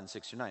Isaiah 11,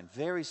 6 through 9.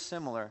 Very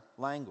similar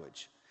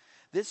language.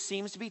 This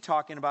seems to be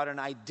talking about an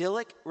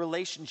idyllic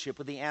relationship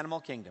with the animal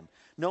kingdom.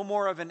 No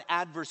more of an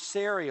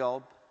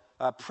adversarial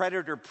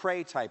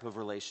predator-prey type of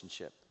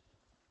relationship.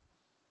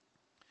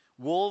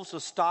 Wolves will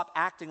stop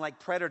acting like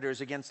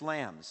predators against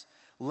lambs.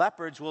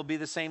 Leopards will be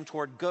the same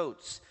toward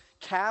goats.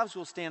 Calves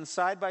will stand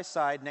side by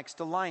side next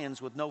to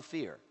lions with no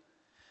fear.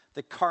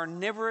 The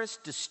carnivorous,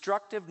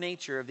 destructive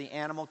nature of the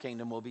animal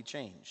kingdom will be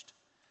changed.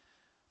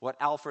 What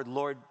Alfred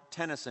Lord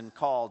Tennyson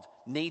called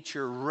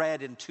nature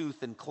red in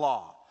tooth and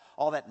claw.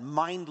 All that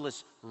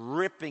mindless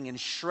ripping and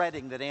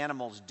shredding that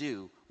animals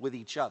do with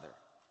each other.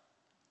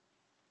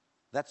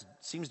 That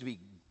seems to be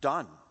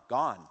done,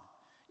 gone.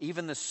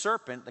 Even the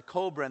serpent, the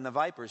cobra, and the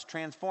viper is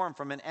transformed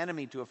from an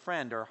enemy to a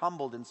friend or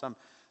humbled in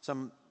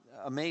some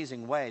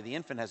amazing way. The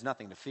infant has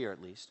nothing to fear,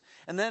 at least.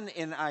 And then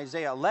in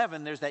Isaiah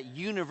 11, there's that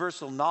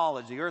universal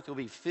knowledge. The earth will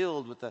be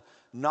filled with the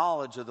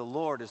knowledge of the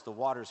Lord as the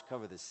waters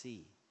cover the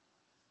sea.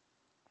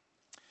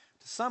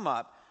 To sum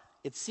up,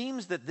 it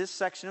seems that this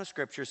section of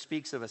Scripture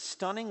speaks of a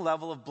stunning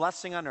level of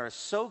blessing on earth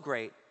so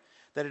great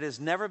that it has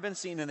never been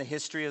seen in the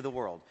history of the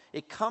world.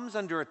 It comes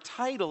under a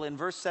title in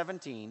verse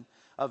 17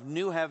 of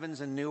new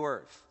heavens and new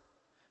earth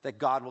that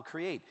God will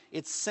create.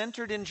 It's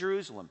centered in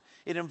Jerusalem.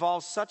 It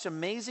involves such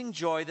amazing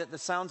joy that the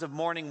sounds of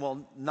mourning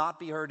will not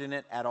be heard in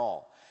it at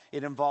all.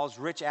 It involves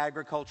rich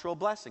agricultural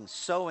blessings,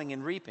 sowing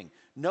and reaping,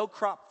 no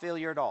crop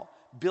failure at all,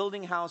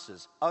 building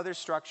houses, other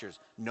structures,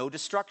 no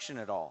destruction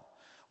at all.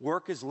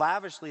 Work is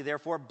lavishly,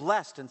 therefore,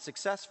 blessed and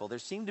successful. There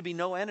seem to be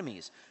no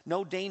enemies,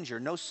 no danger,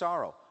 no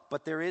sorrow,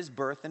 but there is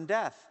birth and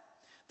death.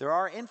 There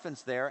are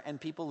infants there,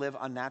 and people live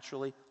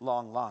unnaturally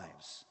long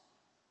lives.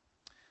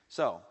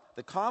 So,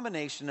 the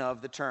combination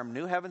of the term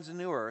new heavens and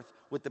new earth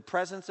with the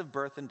presence of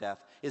birth and death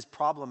is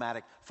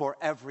problematic for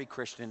every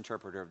Christian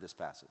interpreter of this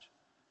passage.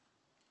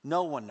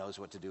 No one knows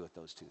what to do with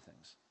those two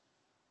things.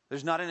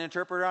 There's not an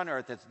interpreter on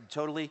earth that's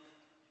totally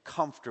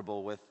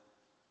comfortable with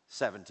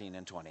 17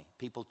 and 20.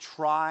 People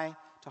try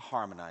to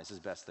harmonize as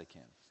best they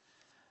can.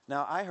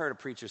 Now, I heard a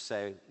preacher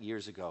say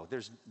years ago,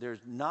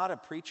 there's not a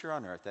preacher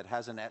on earth that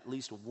hasn't at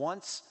least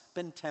once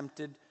been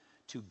tempted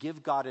to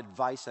give God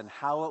advice on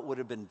how it would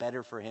have been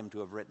better for him to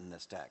have written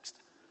this text.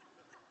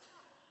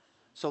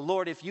 So,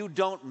 Lord, if you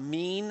don't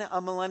mean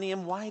a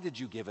millennium, why did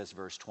you give us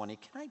verse 20?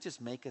 Can I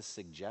just make a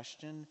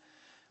suggestion?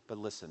 But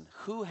listen,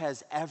 who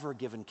has ever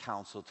given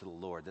counsel to the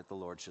Lord that the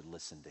Lord should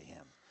listen to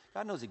him?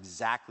 God knows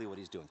exactly what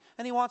he's doing.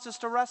 And he wants us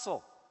to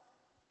wrestle.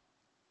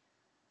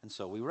 And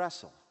so we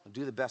wrestle. We'll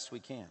do the best we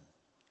can.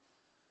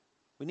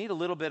 We need a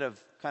little bit of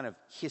kind of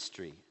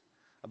history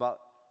about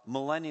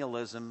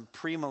millennialism,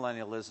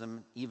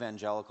 premillennialism,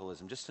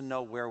 evangelicalism, just to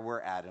know where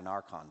we're at in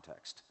our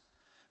context.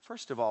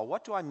 First of all,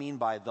 what do I mean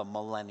by the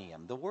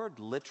millennium? The word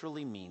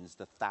literally means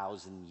the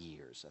 1,000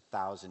 years,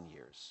 1,000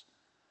 years.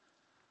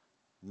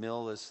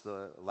 Mil is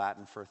the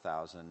Latin for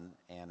 1,000,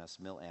 annus,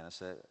 mil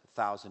annus,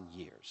 1,000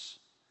 years.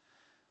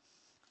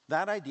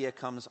 That idea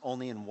comes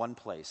only in one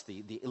place.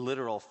 The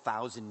literal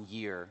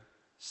 1,000-year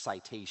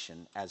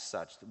citation as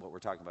such, what we're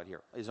talking about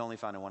here, is only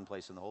found in one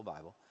place in the whole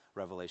Bible,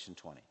 Revelation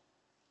 20.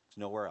 It's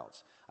nowhere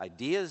else.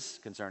 Ideas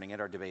concerning it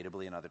are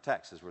debatably in other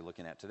texts, as we're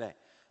looking at today.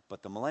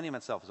 But the millennium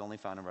itself is only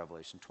found in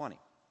Revelation 20.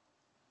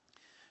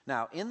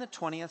 Now, in the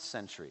 20th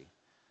century,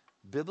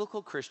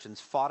 biblical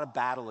Christians fought a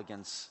battle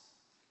against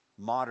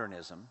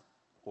modernism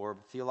or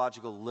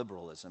theological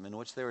liberalism in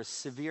which there were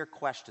severe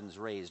questions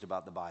raised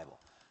about the Bible.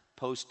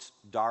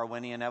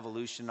 Post-Darwinian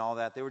evolution, all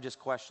that, they were just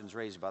questions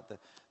raised about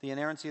the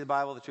inerrancy of the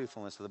Bible, the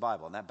truthfulness of the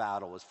Bible. And that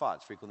battle was fought.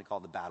 It's frequently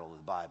called the Battle of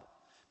the Bible.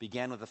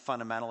 Began with the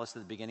fundamentalists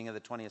at the beginning of the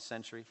 20th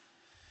century.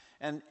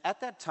 And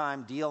at that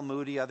time, D.L.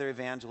 Moody, other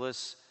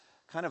evangelists,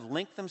 kind of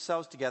linked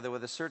themselves together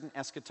with a certain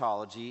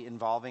eschatology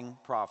involving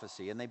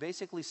prophecy. And they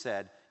basically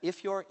said,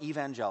 if you're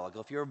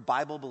evangelical, if you're a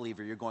Bible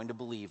believer, you're going to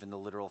believe in the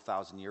literal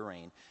 1,000-year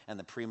reign and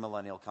the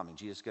premillennial coming.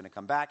 Jesus is going to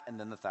come back and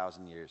then the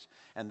 1,000 years.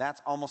 And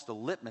that's almost a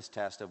litmus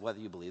test of whether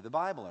you believe the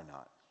Bible or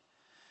not.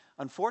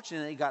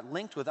 Unfortunately, it got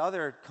linked with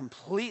other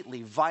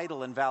completely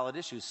vital and valid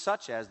issues,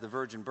 such as the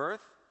virgin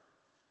birth,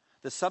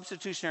 the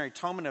substitutionary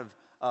atonement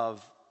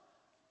of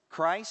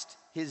Christ,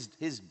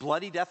 his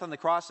bloody death on the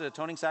cross, an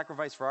atoning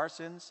sacrifice for our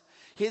sins,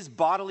 his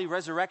bodily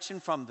resurrection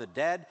from the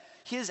dead,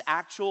 his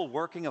actual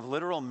working of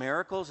literal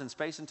miracles in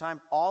space and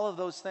time, all of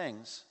those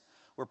things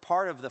were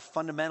part of the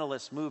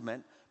fundamentalist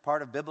movement,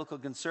 part of biblical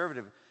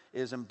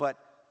conservatism, but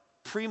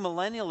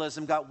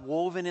premillennialism got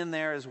woven in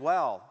there as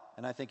well,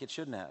 and I think it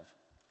shouldn't have.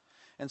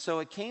 And so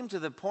it came to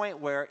the point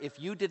where if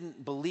you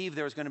didn't believe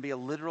there was going to be a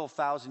literal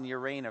 1,000-year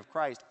reign of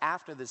Christ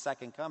after the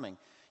second coming,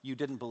 you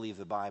didn't believe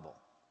the Bible.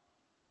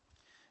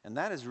 And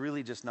that is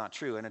really just not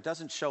true, and it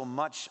doesn't show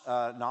much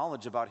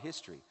knowledge about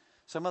history.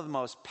 Some of the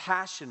most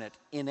passionate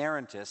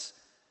inerrantists,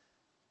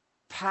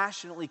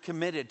 passionately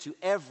committed to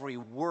every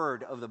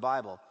word of the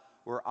Bible,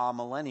 were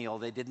amillennial.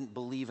 They didn't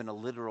believe in a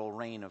literal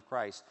reign of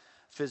Christ,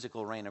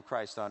 physical reign of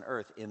Christ on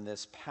earth in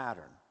this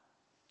pattern.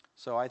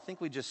 So I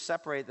think we just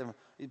separate them.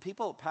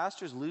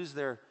 Pastors lose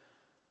their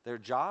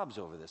jobs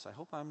over this. I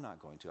hope I'm not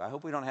going to. I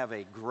hope we don't have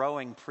a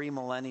growing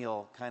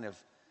premillennial kind of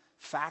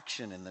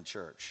faction in the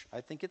church.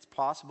 I think it's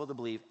possible to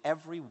believe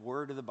every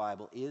word of the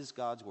Bible is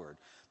God's word,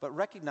 but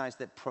recognize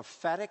that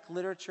prophetic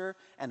literature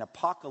and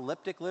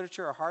apocalyptic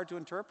literature are hard to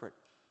interpret.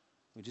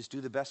 We just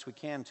do the best we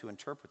can to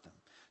interpret them.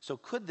 So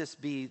could this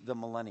be the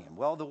millennium?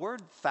 Well, the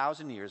word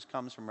 1,000 years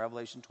comes from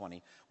Revelation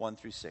 20, 1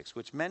 through 6,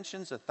 which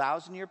mentions a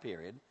 1,000-year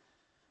period,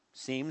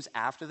 seems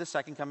after the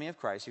second coming of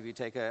Christ, if you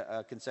take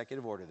a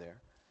consecutive order there,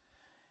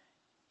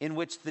 in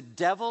which the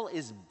devil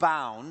is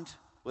bound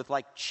with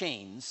like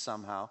chains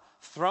somehow,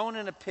 thrown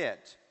in a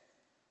pit,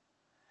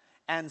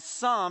 and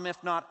some,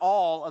 if not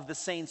all, of the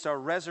saints are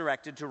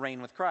resurrected to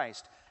reign with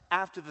Christ.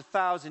 After the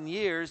 1,000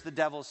 years, the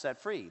devil's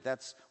set free.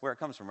 That's where it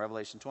comes from,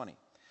 Revelation 20.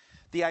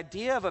 The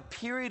idea of a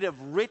period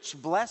of rich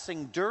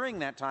blessing during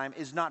that time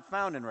is not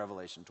found in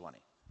Revelation 20.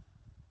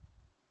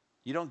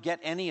 You don't get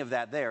any of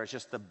that there. It's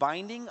just the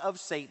binding of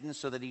Satan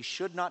so that he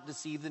should not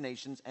deceive the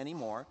nations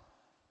anymore,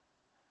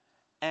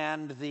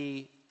 and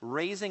the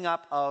raising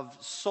up of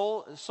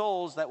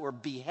souls that were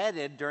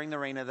beheaded during the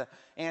reign of the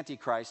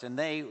Antichrist, and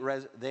they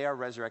are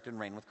resurrected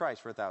and reign with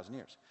Christ for 1,000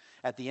 years.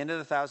 At the end of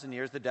the 1,000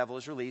 years, the devil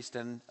is released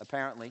and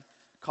apparently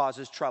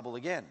causes trouble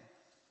again.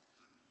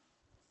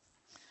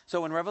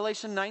 So in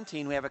Revelation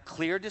 19, we have a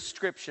clear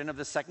description of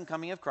the second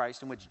coming of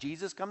Christ in which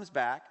Jesus comes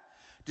back,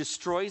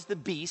 destroys the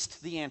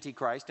beast, the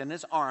Antichrist, and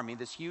his army,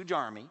 this huge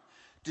army,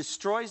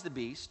 destroys the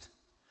beast,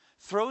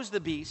 throws the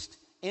beast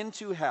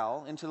into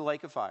hell, into the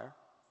lake of fire.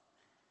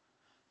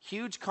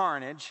 Huge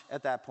carnage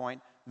at that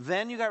point.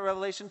 Then you got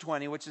Revelation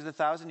 20, which is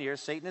 1,000 years.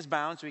 Satan is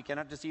bound, so he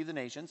cannot deceive the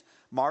nations.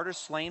 Martyrs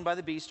slain by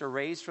the beast are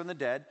raised from the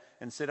dead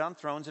and sit on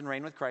thrones and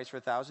reign with Christ for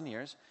 1,000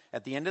 years.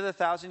 At the end of the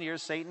 1,000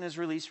 years, Satan is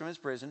released from his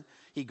prison.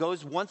 He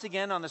goes once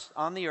again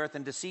on the earth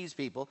and deceives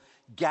people,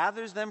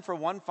 gathers them for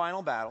one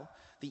final battle.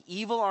 The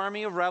evil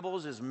army of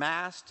rebels is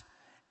massed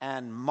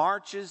and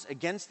marches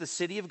against the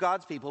city of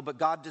God's people, but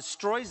God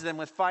destroys them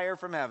with fire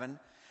from heaven.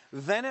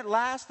 Then at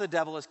last the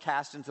devil is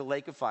cast into the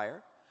lake of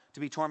fire to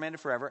be tormented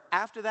forever.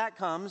 After that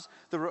comes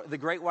the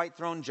great white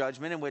throne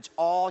judgment, in which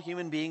all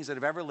human beings that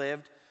have ever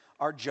lived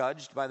are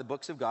judged by the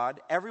books of God.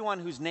 Everyone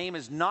whose name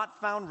is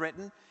not found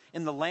written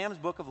in the Lamb's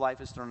book of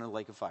life is thrown in the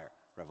lake of fire.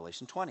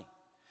 Revelation 20.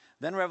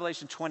 Then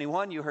Revelation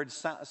 21, you heard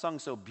sung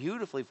so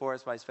beautifully for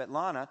us by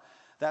Svetlana.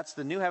 That's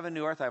the new heaven,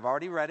 new earth. I've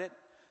already read it.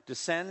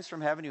 Descends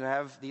from heaven, you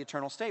have the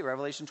eternal state.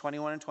 Revelation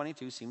 21 and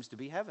 22 seems to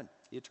be heaven,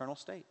 the eternal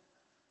state.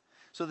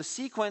 So the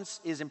sequence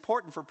is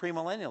important for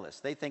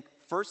premillennialists. They think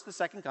first the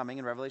second coming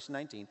in Revelation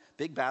 19,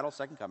 big battle,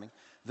 second coming.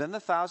 Then the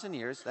 1,000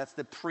 years, that's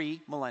the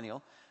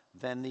pre-millennial.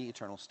 Then the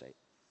eternal state.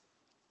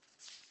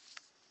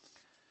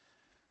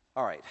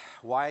 All right,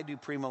 why do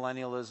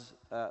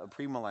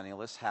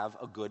premillennialists have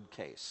a good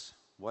case?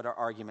 What are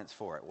arguments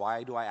for it?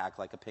 Why do I act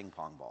like a ping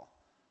pong ball,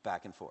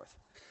 back and forth?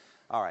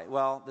 All right,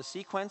 well, the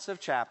sequence of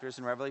chapters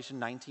in Revelation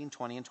 19,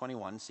 20, and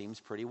 21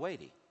 seems pretty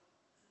weighty.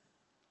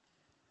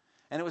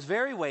 And it was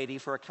very weighty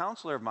for a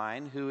counselor of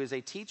mine who is a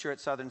teacher at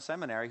Southern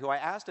Seminary, who I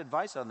asked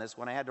advice on this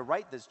when I had to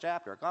write this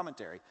chapter, a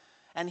commentary.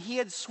 And he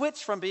had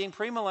switched from being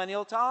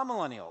premillennial to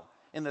amillennial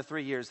in the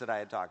 3 years that I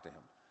had talked to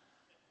him.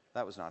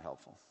 That was not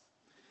helpful.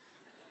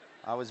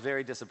 I was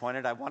very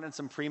disappointed. I wanted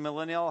some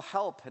premillennial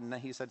help, and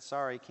he said,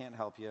 sorry, can't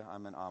help you.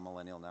 I'm an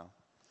amillennial now.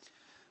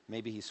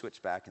 Maybe he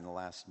switched back in the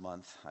last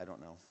month. I don't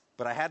know.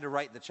 But I had to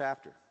write the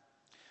chapter.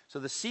 So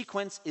the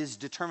sequence is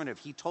determinative.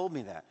 He told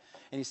me that.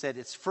 And he said,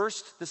 it's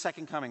first the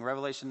second coming,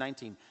 Revelation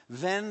 19,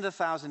 then the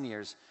 1,000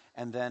 years,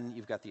 and then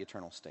you've got the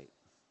eternal state.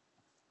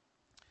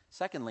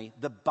 Secondly,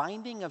 the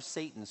binding of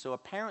Satan, so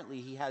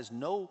apparently he has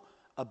no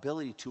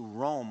ability to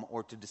roam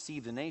or to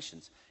deceive the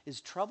nations,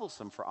 is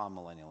troublesome for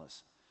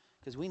amillennialists.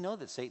 Because we know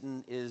that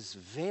Satan is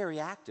very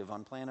active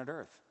on planet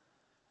Earth.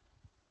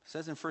 It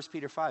says in 1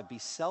 Peter 5, be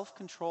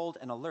self-controlled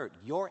and alert.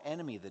 Your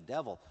enemy, the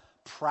devil,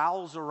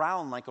 prowls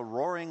around like a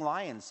roaring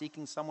lion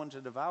seeking someone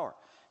to devour.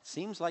 It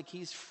seems like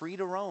he's free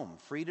to roam,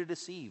 free to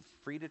deceive,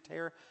 free to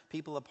tear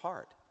people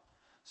apart.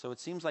 So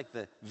it seems like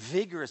the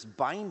vigorous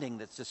binding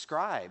that's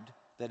described,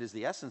 that is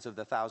the essence of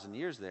the 1,000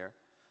 years there,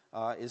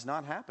 is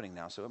not happening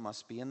now, so it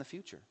must be in the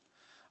future.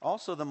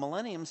 Also, the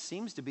millennium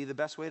seems to be the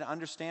best way to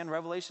understand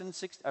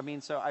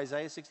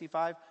Isaiah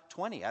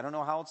 65:20. I don't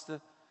know how else to,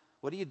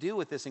 what do you do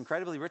with this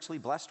incredibly richly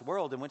blessed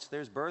world in which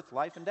there's birth,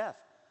 life, and death?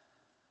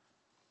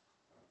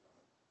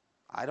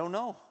 I don't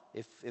know.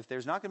 If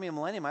there's not going to be a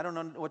millennium, I don't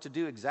know what to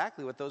do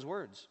exactly with those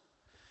words.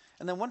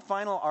 And then one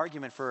final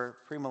argument for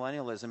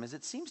premillennialism is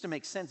it seems to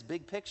make sense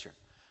big picture.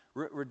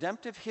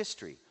 Redemptive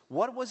history.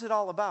 What was it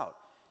all about?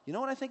 You know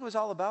what I think it was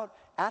all about?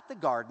 At the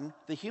garden,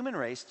 the human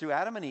race, through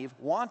Adam and Eve,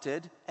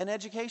 wanted an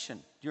education.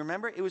 Do you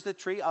remember? It was the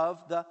tree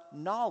of the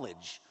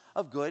knowledge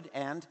of good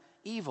and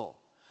evil.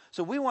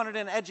 So we wanted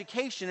an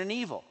education in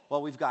evil.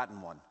 Well, we've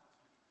gotten one.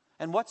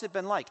 And what's it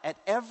been like? At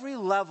every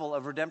level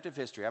of redemptive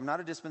history, I'm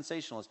not a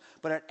dispensationalist,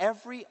 but at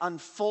every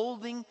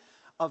unfolding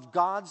of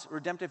God's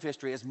redemptive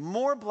history, as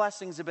more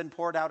blessings have been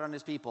poured out on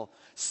his people,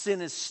 sin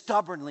has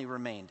stubbornly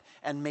remained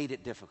and made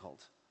it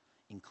difficult,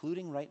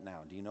 including right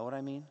now. Do you know what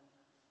I mean?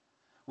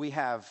 We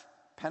have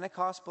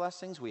Pentecost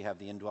blessings, we have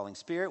the indwelling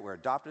spirit, we're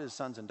adopted as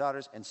sons and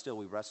daughters, and still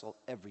we wrestle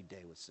every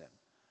day with sin.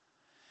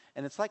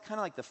 And it's like kind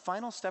of like the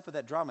final step of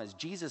that drama is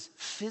Jesus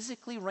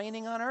physically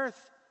reigning on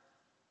earth,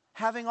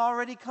 having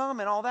already come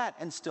and all that,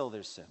 and still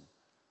there's sin.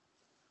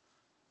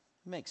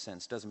 It makes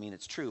sense. Doesn't mean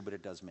it's true, but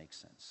it does make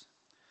sense.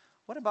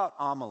 What about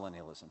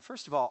amillennialism?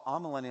 First of all,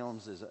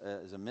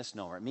 amillennialism is a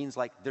misnomer. It means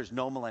like there's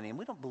no millennium.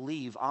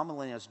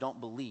 Amillennialists don't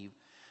believe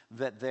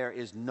that there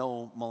is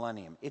no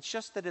millennium. It's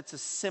just that it's a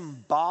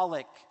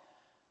symbolic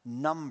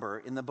number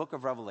in the book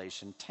of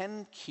Revelation,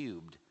 10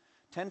 cubed,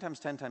 10 times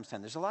 10 times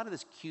 10. There's a lot of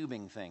this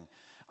cubing thing.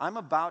 I'm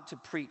about to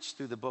preach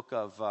through the book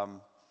of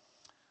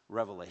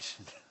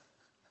Revelation,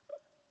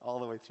 all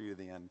the way through to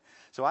the end.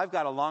 So I've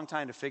got a long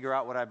time to figure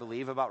out what I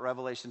believe about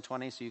Revelation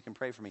 20, so you can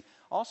pray for me.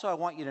 Also, I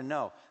want you to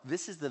know,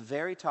 this is the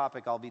very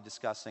topic I'll be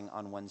discussing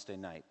on Wednesday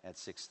night at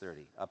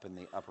 6:30, up in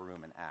the upper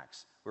room in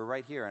Acts. We're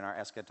right here in our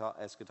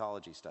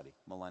eschatology study,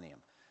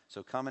 Millennium.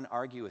 So come and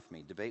argue with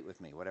me, debate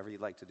with me, whatever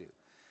you'd like to do.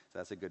 So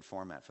that's a good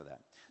format for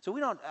that. So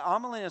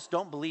amillennialists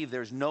don't believe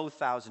there's no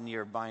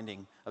 1,000-year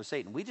binding of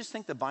Satan. We just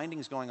think the binding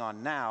is going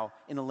on now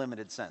in a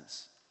limited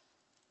sense.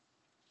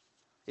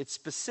 It's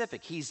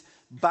specific. He's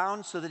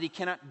bound so that he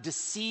cannot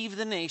deceive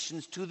the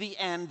nations to the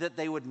end that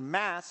they would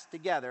mass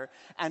together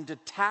and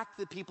attack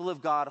the people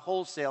of God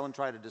wholesale and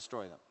try to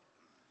destroy them.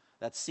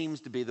 That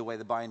seems to be the way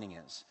the binding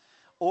is.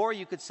 Or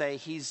you could say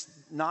he's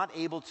not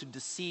able to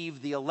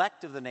deceive the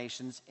elect of the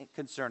nations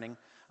concerning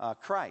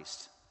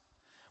Christ.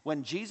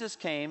 When Jesus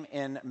came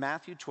in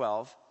Matthew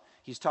 12,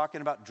 he's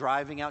talking about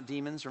driving out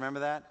demons,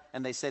 remember that?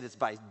 And they said it's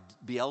by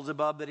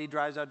Beelzebub that he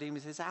drives out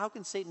demons. He said, how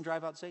can Satan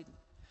drive out Satan?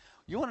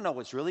 You want to know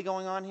what's really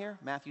going on here?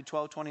 Matthew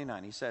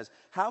 12:29. He says,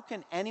 how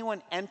can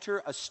anyone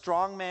enter a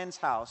strong man's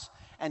house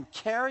and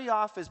carry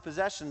off his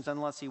possessions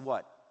unless he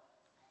what?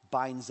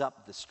 Binds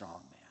up the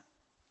strong man.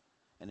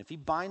 And if he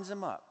binds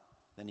him up,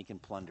 then he can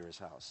plunder his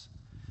house.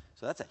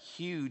 So that's a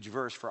huge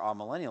verse for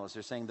amillennialists.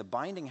 They're saying the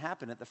binding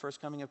happened at the first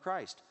coming of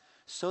Christ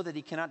so that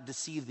he cannot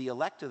deceive the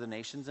elect of the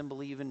nations and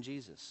believe in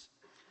Jesus.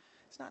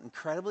 It's not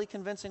incredibly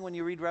convincing when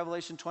you read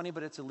Revelation 20,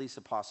 but it's at least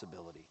a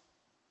possibility.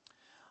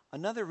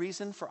 Another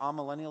reason for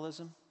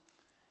amillennialism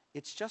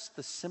It's just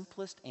the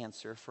simplest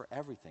answer for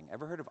everything.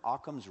 Ever heard of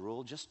Occam's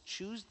rule? Just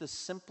choose the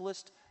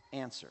simplest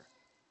answer.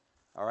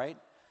 All right?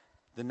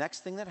 The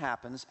next thing that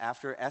happens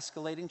after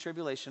escalating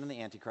tribulation and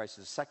the Antichrist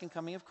is the second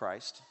coming of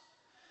Christ.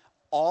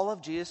 All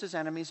of Jesus'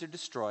 enemies are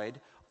destroyed.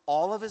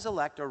 All of his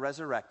elect are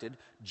resurrected.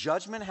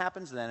 Judgment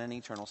happens then in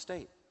eternal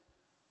state.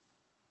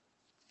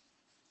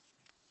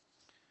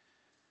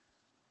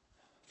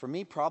 For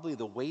me, probably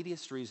the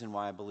weightiest reason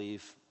why I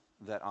believe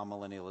that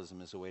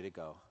amillennialism is the way to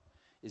go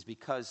is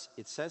because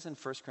it says in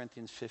 1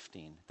 Corinthians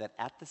 15 that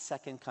at the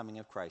second coming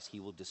of Christ, he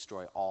will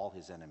destroy all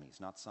his enemies,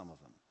 not some of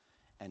them.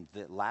 And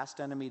the last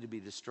enemy to be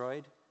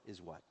destroyed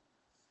is what?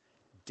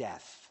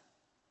 Death.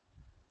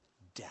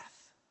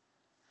 Death.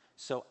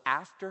 So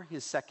after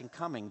his second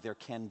coming, there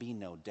can be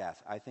no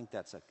death. I think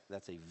that's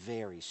a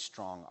very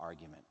strong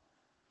argument.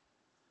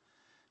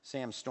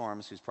 Sam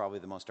Storms, who's probably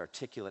the most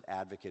articulate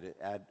advocate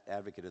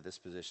of this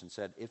position,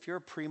 said, if you're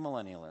a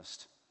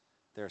premillennialist,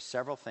 there are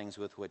several things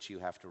with which you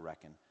have to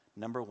reckon.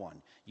 Number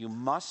one, you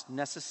must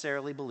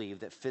necessarily believe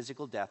that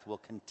physical death will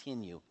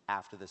continue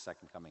after the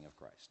second coming of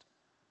Christ.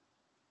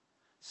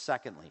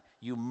 Secondly,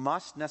 you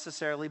must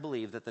necessarily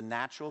believe that the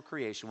natural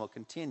creation will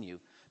continue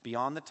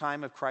beyond the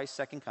time of Christ's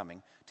second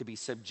coming to be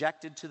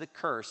subjected to the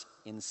curse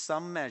in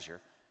some measure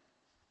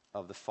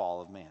of the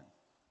fall of man.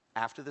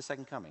 After the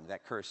second coming,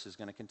 that curse is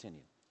going to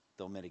continue,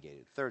 though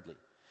mitigated. Thirdly,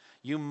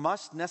 you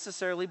must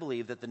necessarily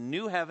believe that the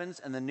new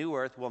heavens and the new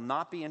earth will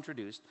not be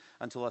introduced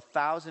until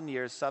 1,000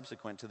 years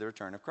subsequent to the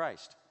return of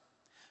Christ.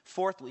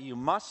 Fourthly, you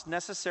must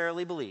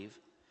necessarily believe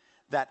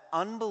that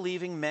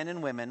unbelieving men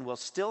and women will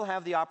still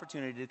have the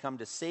opportunity to come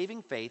to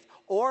saving faith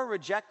or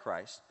reject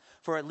Christ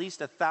for at least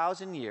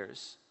 1,000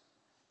 years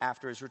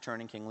after his return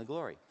in kingly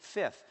glory.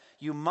 Fifth,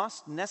 you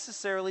must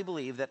necessarily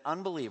believe that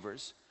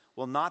unbelievers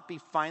will not be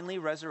finally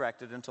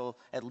resurrected until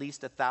at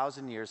least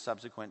 1,000 years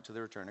subsequent to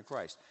the return of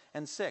Christ.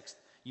 And sixth,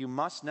 you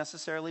must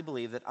necessarily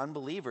believe that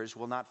unbelievers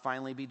will not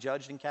finally be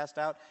judged and cast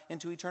out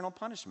into eternal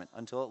punishment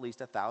until at least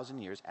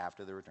 1,000 years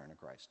after the return of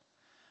Christ.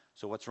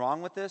 So what's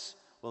wrong with this?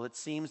 Well, it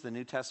seems the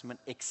New Testament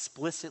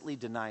explicitly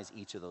denies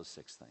each of those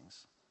six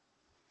things.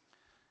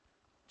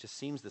 It just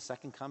seems the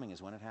second coming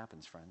is when it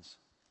happens, friends.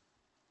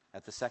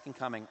 At the second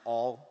coming,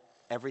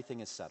 everything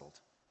is settled.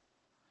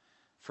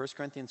 1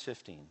 Corinthians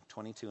 15,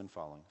 22 and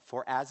following.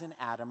 For as in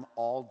Adam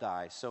all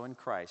die, so in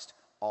Christ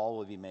all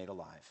will be made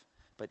alive.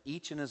 But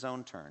each in his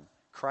own turn.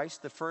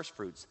 Christ the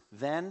firstfruits,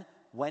 then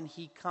when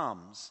he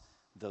comes,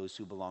 those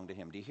who belong to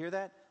him. Do you hear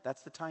that?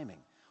 That's the timing.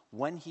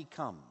 When he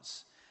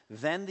comes,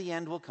 then the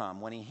end will come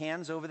when he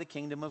hands over the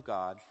kingdom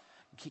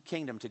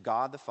to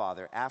God the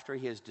Father after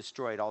he has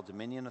destroyed all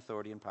dominion,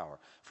 authority, and power.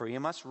 For he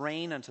must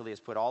reign until he has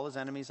put all his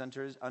enemies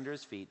under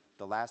his feet.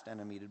 The last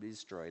enemy to be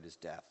destroyed is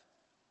death.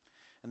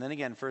 And then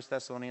again, 1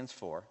 Thessalonians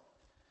 4.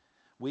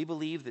 We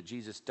believe that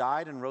Jesus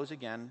died and rose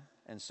again,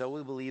 and so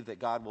we believe that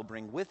God will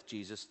bring with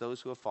Jesus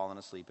those who have fallen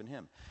asleep in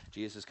him.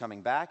 Jesus is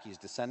coming back. He's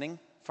descending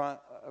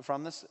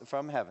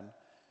from heaven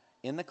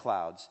in the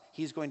clouds.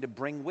 He's going to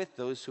bring with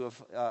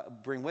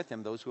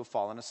him those who have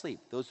fallen asleep.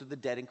 Those are the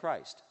dead in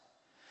Christ.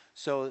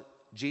 So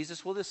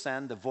Jesus will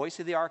descend, the voice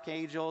of the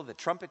archangel, the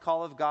trumpet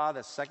call of God,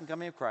 the second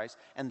coming of Christ,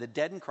 and the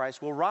dead in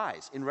Christ will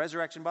rise in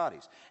resurrection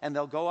bodies. And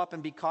they'll go up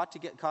and be caught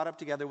up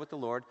together with the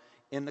Lord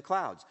in the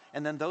clouds.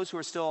 And then those who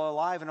are still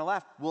alive and are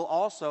left will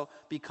also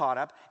be caught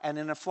up. And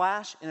in a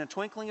flash, in a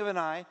twinkling of an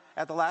eye,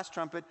 at the last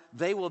trumpet,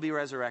 they will be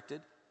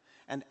resurrected.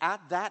 And at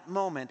that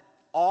moment,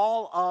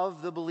 all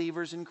of the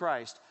believers in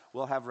Christ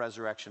will have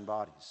resurrection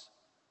bodies.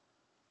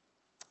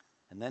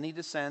 And then he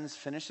descends,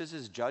 finishes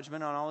his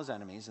judgment on all his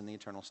enemies, and the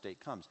eternal state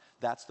comes.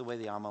 That's the way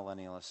the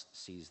amillennialist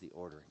sees the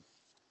ordering.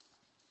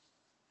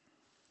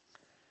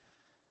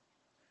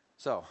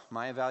 So,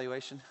 my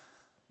evaluation,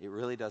 it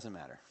really doesn't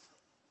matter.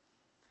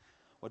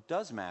 What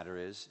does matter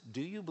is,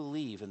 do you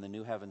believe in the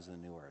new heavens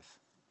and the new earth?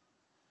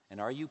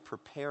 And are you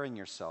preparing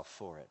yourself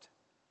for it?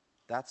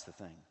 That's the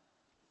thing.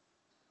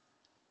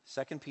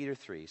 2 Peter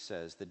 3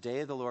 says, the day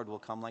of the Lord will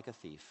come like a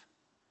thief.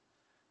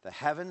 The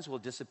heavens will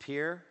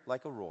disappear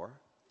with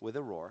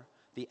a roar.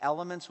 The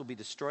elements will be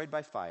destroyed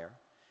by fire,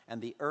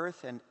 and the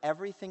earth and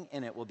everything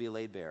in it will be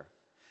laid bare.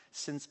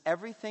 Since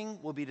everything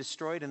will be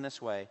destroyed in this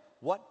way,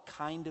 what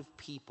kind of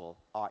people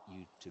ought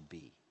you to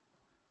be?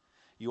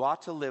 You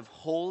ought to live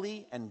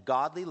holy and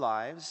godly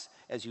lives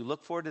as you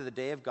look forward to the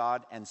day of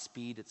God and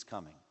speed its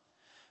coming.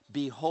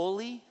 Be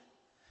holy,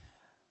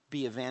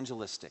 be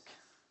evangelistic.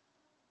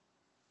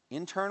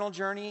 Internal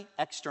journey,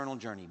 external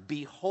journey.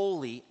 Be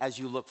holy as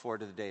you look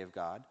forward to the day of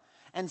God,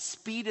 and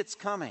speed its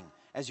coming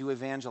as you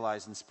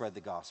evangelize and spread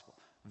the gospel.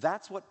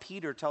 That's what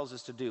Peter tells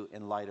us to do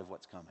in light of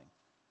what's coming.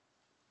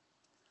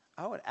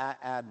 I would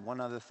add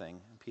one other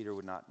thing. Peter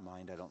would not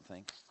mind, I don't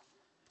think.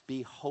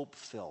 Be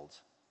hope-filled.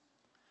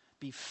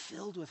 Be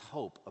filled with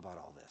hope about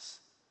all this.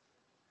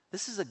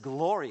 This is a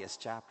glorious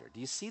chapter. Do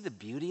you see the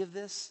beauty of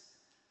this?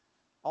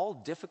 All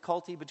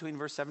difficulty between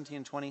verse 17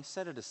 and 20,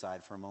 set it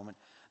aside for a moment.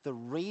 The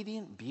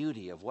radiant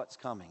beauty of what's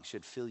coming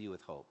should fill you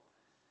with hope.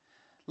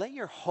 Let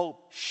your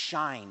hope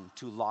shine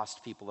to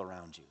lost people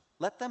around you.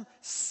 Let them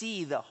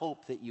see the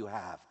hope that you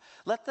have.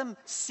 Let them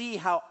see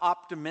how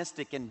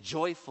optimistic and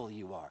joyful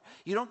you are.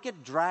 You don't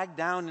get dragged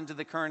down into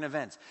the current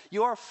events.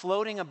 You are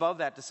floating above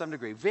that to some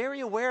degree, very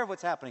aware of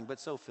what's happening,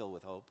 but so filled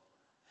with hope.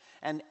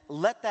 And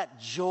let that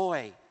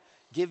joy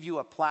give you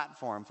a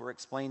platform for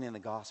explaining the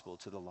gospel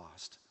to the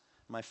lost.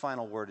 My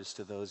final word is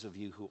to those of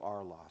you who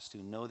are lost,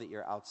 who know that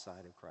you're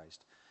outside of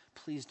Christ.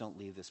 Please don't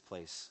leave this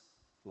place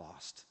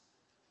lost.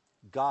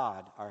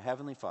 God, our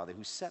Heavenly Father,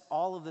 who set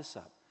all of this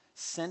up,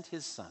 sent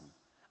His Son,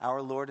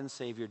 our Lord and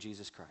Savior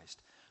Jesus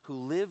Christ, who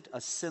lived a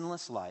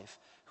sinless life,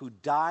 who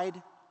died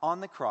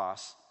on the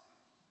cross,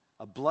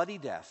 a bloody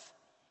death,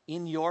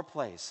 in your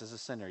place as a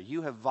sinner.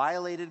 You have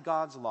violated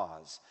God's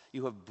laws.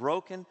 You have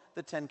broken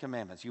the 10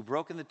 commandments. You've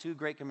broken the 2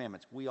 great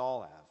commandments. We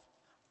all have.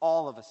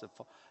 All of us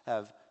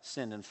have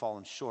sinned and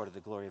fallen short of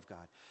the glory of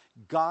God.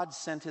 God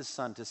sent His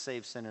Son to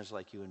save sinners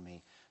like you and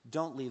me.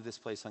 Don't leave this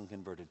place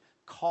unconverted.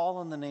 Call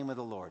on the name of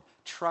the Lord.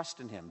 Trust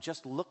in Him.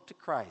 Just look to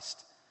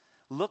Christ.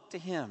 Look to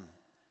Him,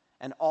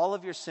 and all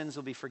of your sins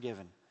will be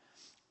forgiven.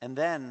 And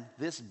then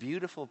this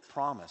beautiful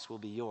promise will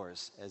be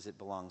yours, as it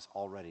belongs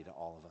already to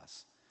all of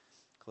us.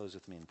 Close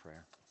with me in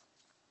prayer.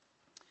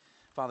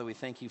 Father, we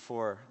thank You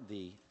for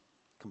the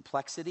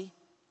complexity,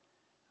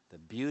 the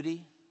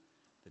beauty,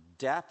 the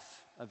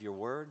depth of Your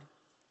word.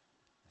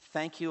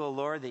 Thank You, O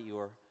Lord, that You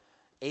are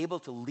able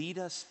to lead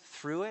us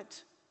through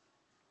it,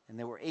 and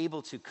that we're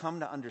able to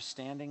come to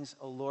understandings.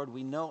 O Lord,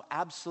 we know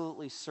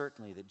absolutely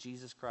certainly that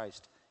Jesus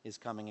Christ is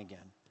coming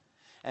again.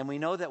 And we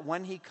know that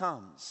when He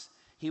comes,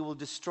 He will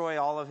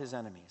destroy all of His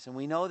enemies. And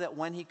we know that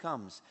when He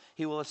comes,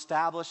 He will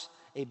establish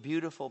a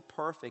beautiful,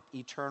 perfect,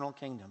 eternal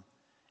kingdom.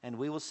 And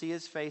we will see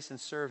His face and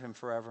serve Him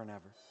forever and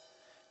ever.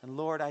 And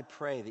Lord, I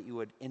pray that You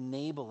would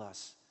enable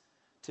us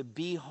to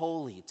be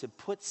holy, to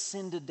put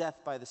sin to death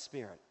by the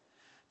Spirit,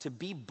 to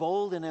be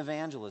bold in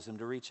evangelism,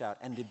 to reach out,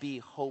 and to be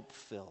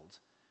hope-filled.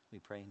 We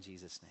pray in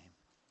Jesus' name.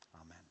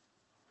 Amen.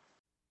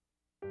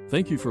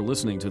 Thank you for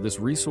listening to this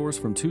resource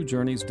from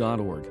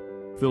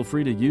twojourneys.org. Feel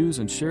free to use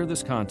and share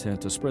this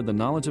content to spread the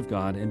knowledge of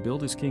God and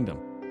build His kingdom.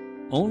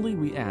 Only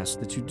we ask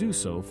that you do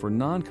so for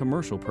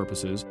non-commercial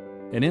purposes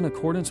and in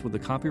accordance with the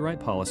copyright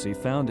policy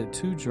found at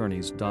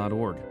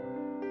twojourneys.org.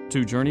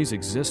 Two Journeys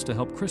exists to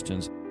help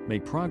Christians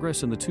make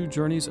progress in the 2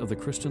 journeys of the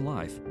Christian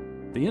life,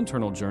 the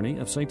internal journey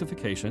of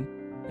sanctification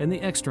and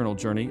the external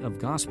journey of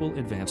gospel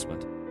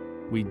advancement.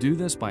 We do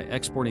this by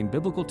exporting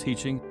biblical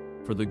teaching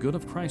for the good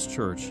of Christ's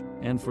church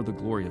and for the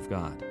glory of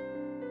God.